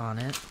heart on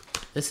it.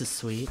 This is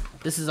sweet.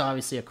 This is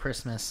obviously a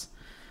Christmas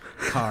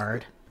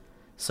card.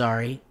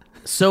 Sorry.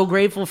 So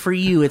grateful for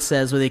you, it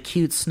says, with a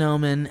cute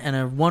snowman and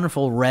a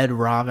wonderful red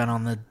robin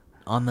on the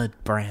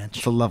branch.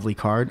 It's a lovely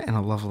card and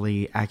a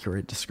lovely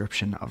accurate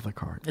description of the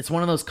card. It's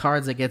one of those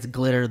cards that gets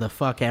glitter the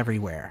fuck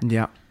everywhere.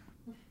 Yeah.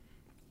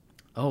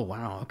 Oh,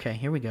 wow. Okay,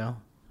 here we go.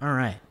 All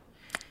right.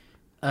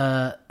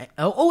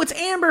 It's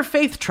Amber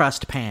Faith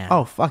Trust Pan.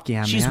 Oh, fuck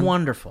yeah, She's man.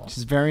 wonderful.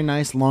 She's very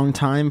nice. Long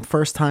time.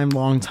 First time,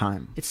 long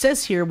time. It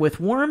says here, with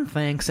warm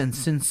thanks and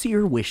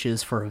sincere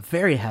wishes for a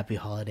very happy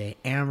holiday,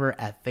 Amber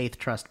at Faith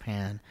Trust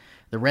Pan.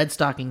 The red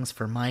stockings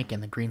for Mike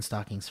and the green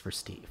stockings for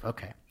Steve.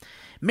 Okay.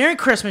 Merry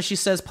Christmas, she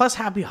says, plus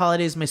happy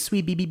holidays, my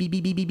sweet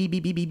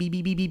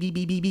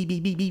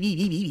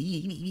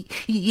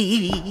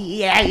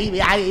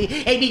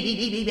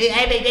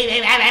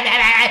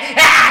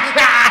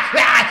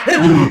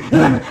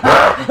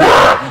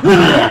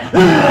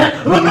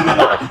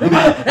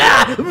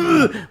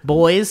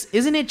boys.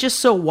 Isn't it just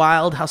so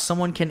wild how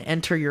someone can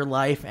enter your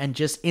life and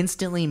just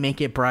instantly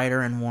make it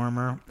brighter and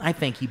warmer? I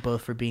thank you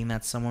both for being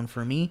that someone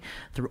for me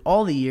through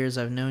all the years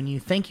I've known you.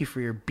 Thank you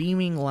for your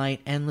beaming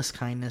light, endless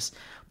kindness,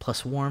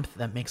 plus warmth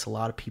that makes a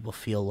lot of people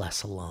feel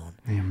less alone.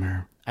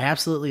 Amber. I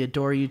absolutely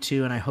adore you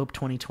too, and I hope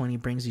 2020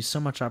 brings you so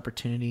much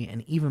opportunity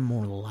and even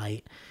more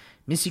light.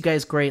 Miss you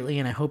guys greatly,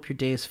 and I hope your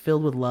day is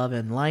filled with love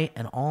and light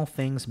and all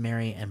things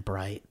merry and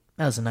bright.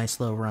 That was a nice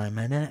little rhyme,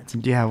 isn't it?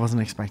 Yeah, I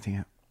wasn't expecting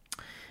it.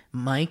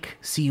 Mike,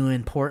 see you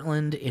in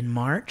Portland in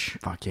March.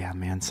 Fuck yeah,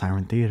 man.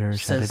 Siren Theater.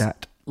 Said Says,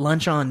 it.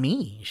 lunch on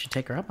me. You should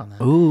take her up on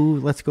that. Ooh,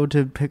 let's go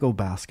to Pickle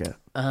Basket.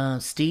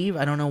 Steve,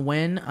 I don't know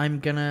when I'm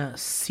gonna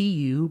see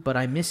you, but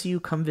I miss you.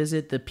 Come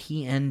visit the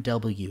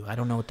PNW. I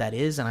don't know what that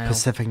is, and I don't...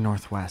 Pacific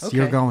Northwest. Okay.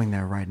 You're going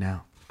there right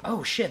now.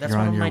 Oh shit, that's You're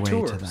one on of my your way to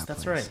tours. that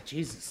That's place. right.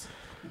 Jesus.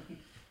 I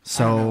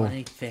So don't know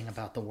anything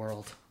about the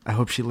world. I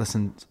hope she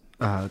listened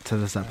to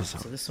this So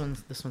episode. this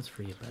one's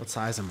for you, buddy. What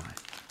size am I?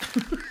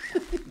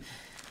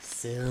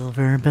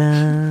 Silver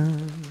bell.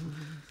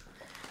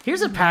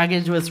 Here's a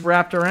package that's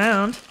wrapped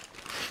around.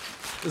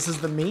 This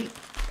is the meat.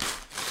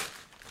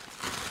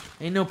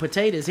 Ain't no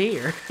potatoes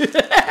here. Ooh,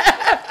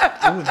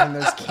 then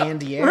there's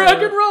candy air.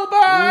 Rock and roll,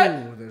 bud.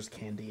 Ooh, there's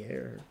candy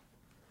air.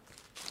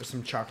 There's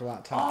some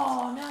chocolate top.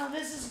 Oh, now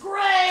this is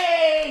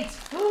great.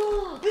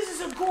 This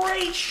is a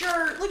great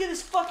shirt. Look at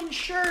this fucking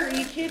shirt. Are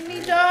you kidding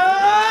me,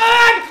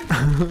 dog?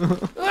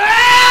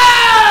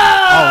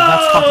 Oh,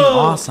 that's fucking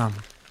awesome.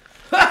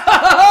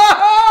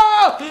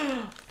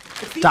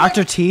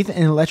 Dr. Teeth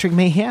and Electric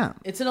Mayhem.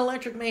 It's an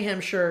Electric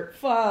Mayhem shirt.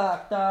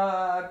 Fuck,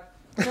 dog.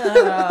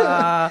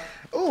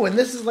 Ooh, and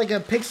this is like a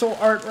pixel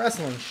art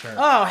wrestling shirt.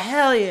 Oh,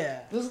 hell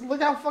yeah.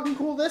 Look how fucking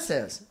cool this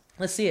is.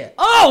 Let's see it.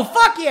 Oh,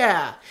 fuck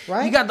yeah.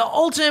 Right? You got the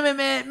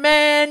Ultimate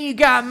Man. You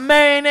got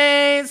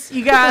mayonnaise.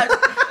 You got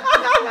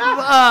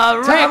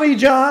Tommy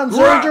John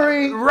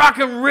surgery.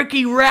 Rockin'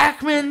 Ricky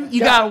Rackman.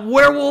 You got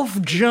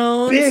Werewolf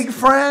Jones. Big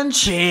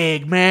French.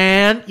 Big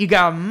man. You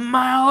got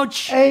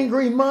Mouch.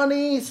 Angry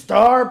Money.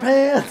 Star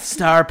Pants.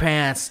 Star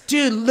Pants.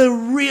 Dude, the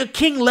real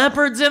King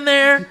Leopard's in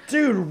there.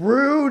 Dude,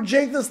 Rue.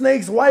 Jake the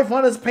Snake's wife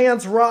on his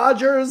pants.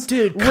 Rogers.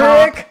 Dude,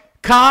 Rick.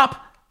 Cop.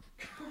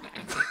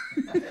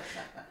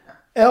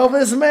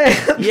 Elvis Man.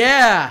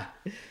 Yeah.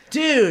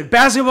 Dude,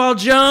 Basketball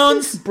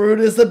Jones.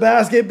 Brutus the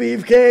Basket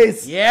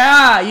Beefcase.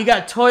 Yeah. You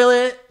got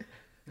Toilet.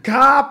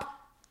 Cop.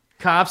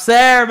 Cop's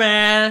there,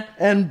 man.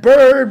 And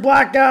Bird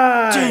Black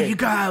Guy. Dude, you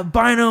got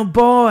Bino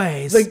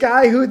Boys. The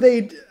guy who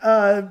they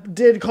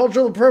did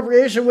cultural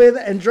appropriation with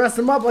and dressed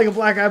him up like a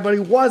black guy, but he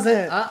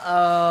wasn't.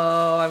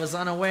 Uh-oh, I was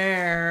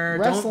unaware.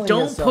 Wrestling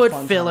Don't is a put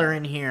fun filler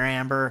time. in here,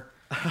 Amber.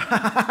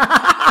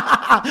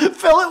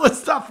 Fill it with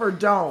stuff or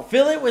don't.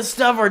 Fill it with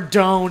stuff or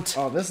don't.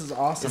 Oh, this is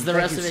awesome. Is the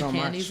Thank rest you of it so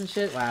candies much. and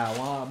shit? Wow.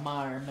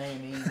 Walmart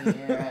made me.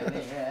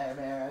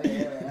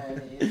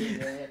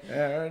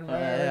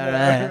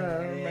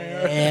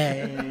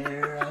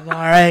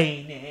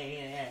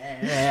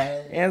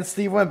 And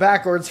Steve went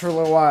backwards for a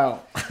little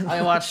while.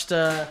 I watched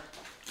that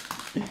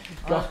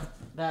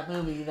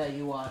movie that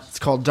you watched. It's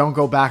called Don't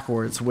Go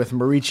Backwards with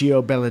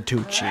Mauricio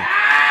Bellucci.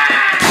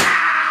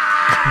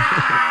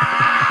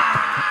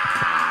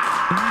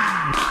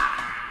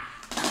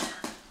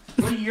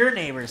 What do your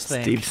neighbors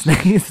think? Steve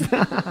sneezed.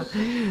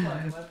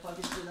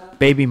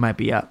 Baby might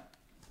be up.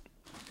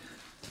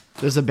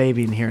 There's a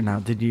baby in here now.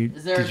 Did you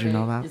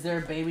know that? Is there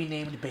a baby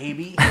named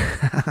Baby?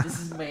 This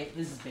is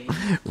Baby.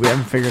 We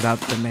haven't figured out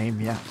the name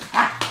yet.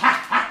 All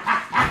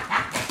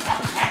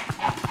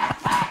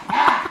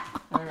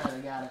right, I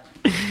got it.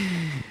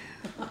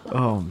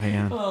 Oh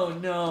man. Oh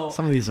no.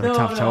 Some of these are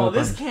tough to open.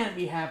 This can't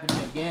be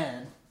happening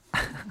again.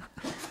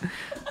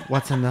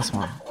 What's in this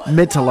one?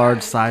 Mid to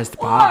large sized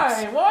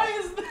box. Why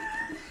is this?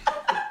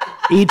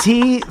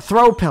 E.T.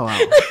 throw pillow.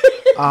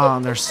 Oh,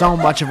 and there's so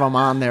much of them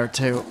on there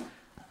too.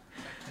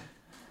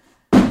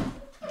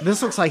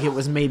 This looks like it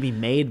was maybe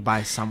made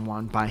by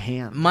someone by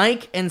hand.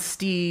 Mike and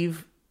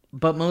Steve,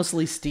 but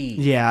mostly Steve.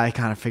 Yeah, I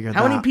kind of figured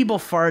How that. many people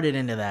farted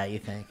into that, you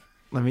think?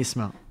 Let me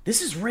smell.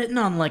 This is written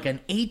on like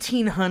an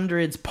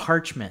 1800s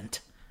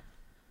parchment.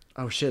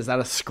 Oh shit, is that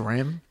a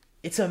scrim?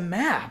 It's a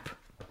map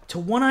to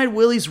One-Eyed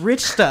Willie's rich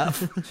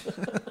stuff.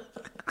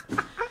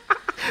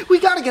 We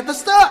gotta get the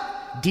stuff.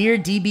 Dear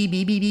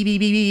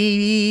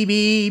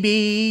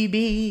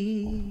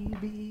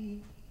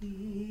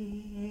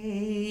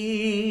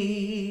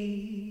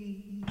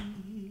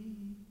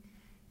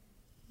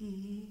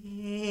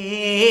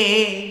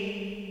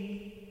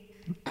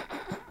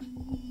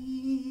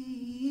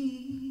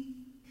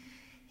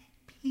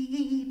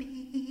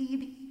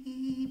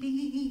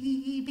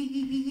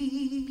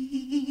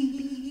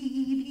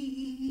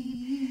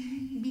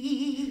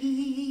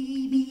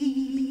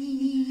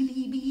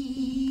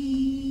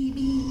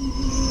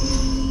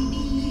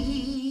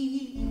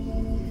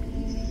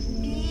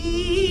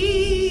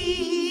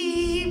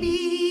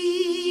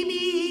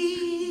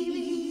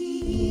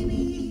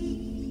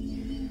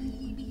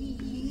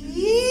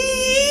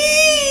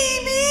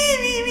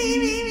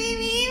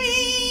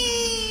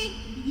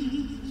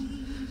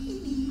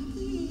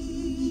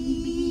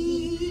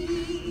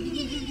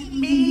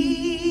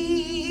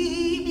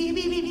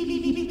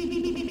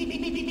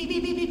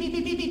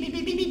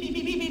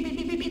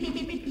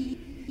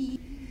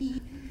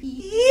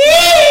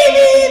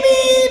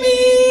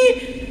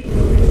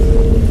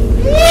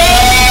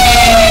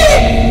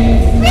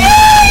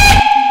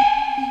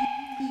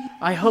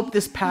I hope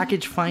this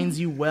package finds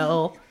you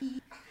well.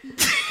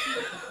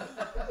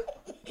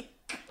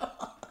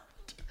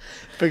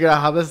 Figure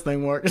out how this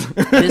thing works.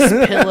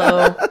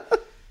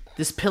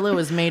 This pillow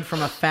is made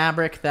from a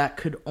fabric that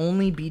could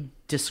only be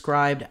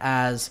described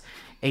as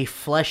a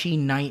fleshy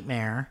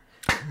nightmare.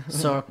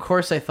 So of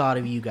course I thought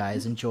of you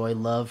guys. Enjoy,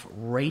 love,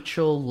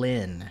 Rachel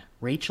Lynn.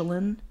 Rachel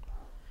Lynn?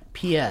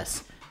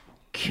 P.S.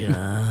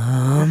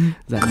 Come.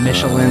 Is that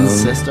Michelin's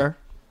sister?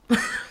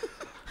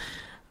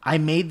 I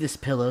made this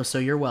pillow, so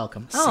you're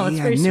welcome. See,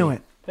 I knew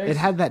it. Very It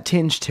had that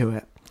tinge to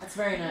it. That's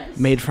very nice.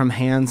 Made from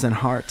hands and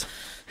heart.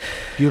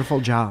 Beautiful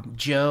job.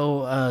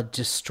 Joe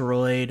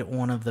destroyed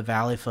one of the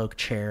Valley Folk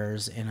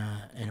chairs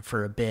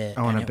for a bit.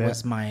 Oh, in a it bit.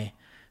 was my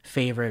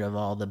favorite of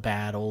all the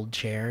bad old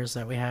chairs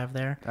that we have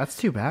there. That's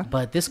too bad.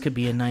 But this could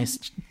be a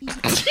nice...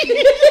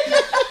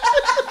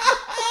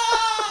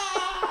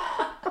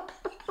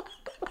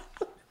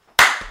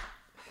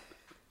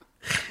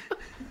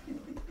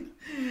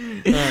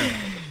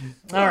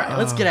 All right,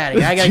 let's get out of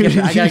here. I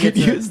gotta get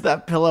You to use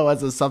that pillow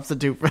as a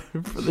substitute for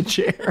the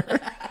chair.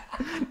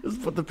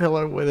 Just put the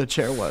pillow where the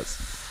chair was.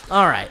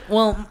 All right.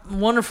 Well,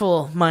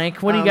 wonderful,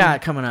 Mike. What do you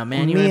got coming up,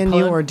 man? Me and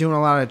you are are doing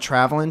a lot of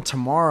traveling.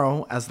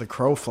 Tomorrow, as the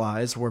crow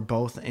flies, we're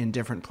both in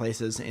different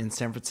places in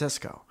San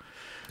Francisco.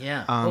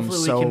 Yeah. Hopefully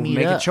So we can meet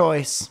make up. a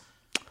choice,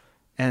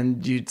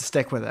 and you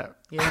stick with it.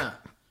 Yeah.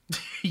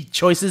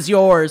 Choice is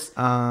yours.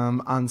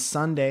 On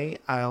Sunday,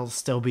 I'll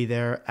still be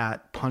there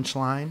at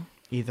Punchline,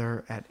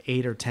 either at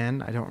 8 or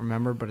 10. I don't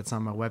remember, but it's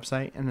on my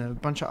website, and a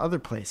bunch of other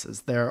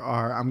places.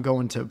 I'm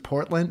going to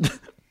Portland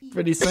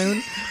pretty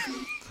soon.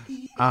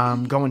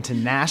 Going to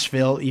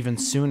Nashville even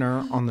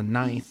sooner on the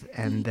 9th,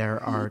 and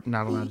there are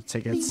not a lot of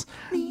tickets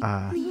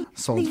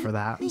sold for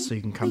that, so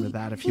you can come to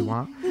that if you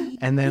want.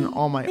 And then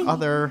all my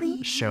other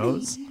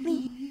shows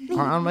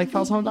are on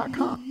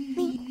MikeFalzone.com.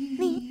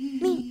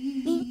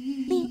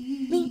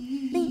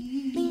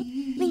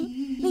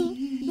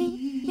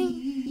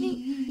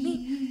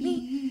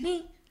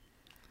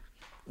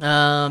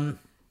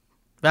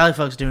 Valley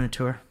Folks doing a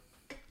tour.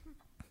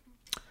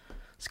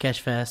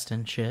 Sketchfest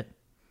and shit.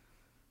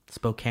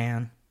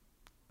 Spokane.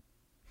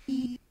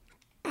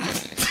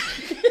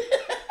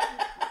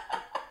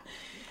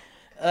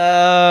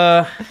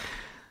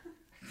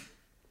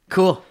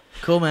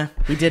 Cool, man.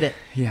 We did it.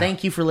 Yeah.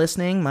 Thank you for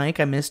listening, Mike.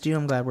 I missed you.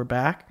 I'm glad we're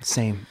back.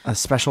 Same. A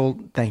special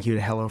thank you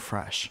to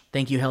HelloFresh.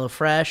 Thank you,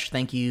 HelloFresh.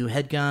 Thank you,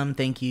 HeadGum.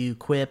 Thank you,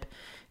 Quip.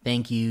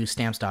 Thank you,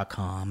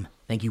 Stamps.com.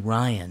 Thank you,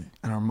 Ryan.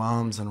 And our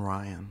moms and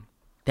Ryan.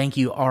 Thank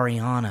you,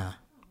 Ariana.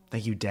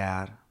 Thank you,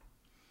 Dad.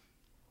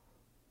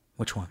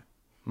 Which one?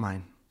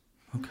 Mine.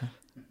 Okay.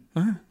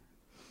 All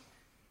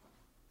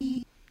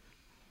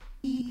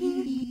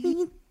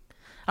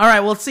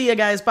right, we'll see you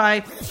guys.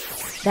 Bye.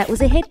 That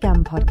was a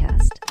HeadGum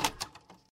podcast.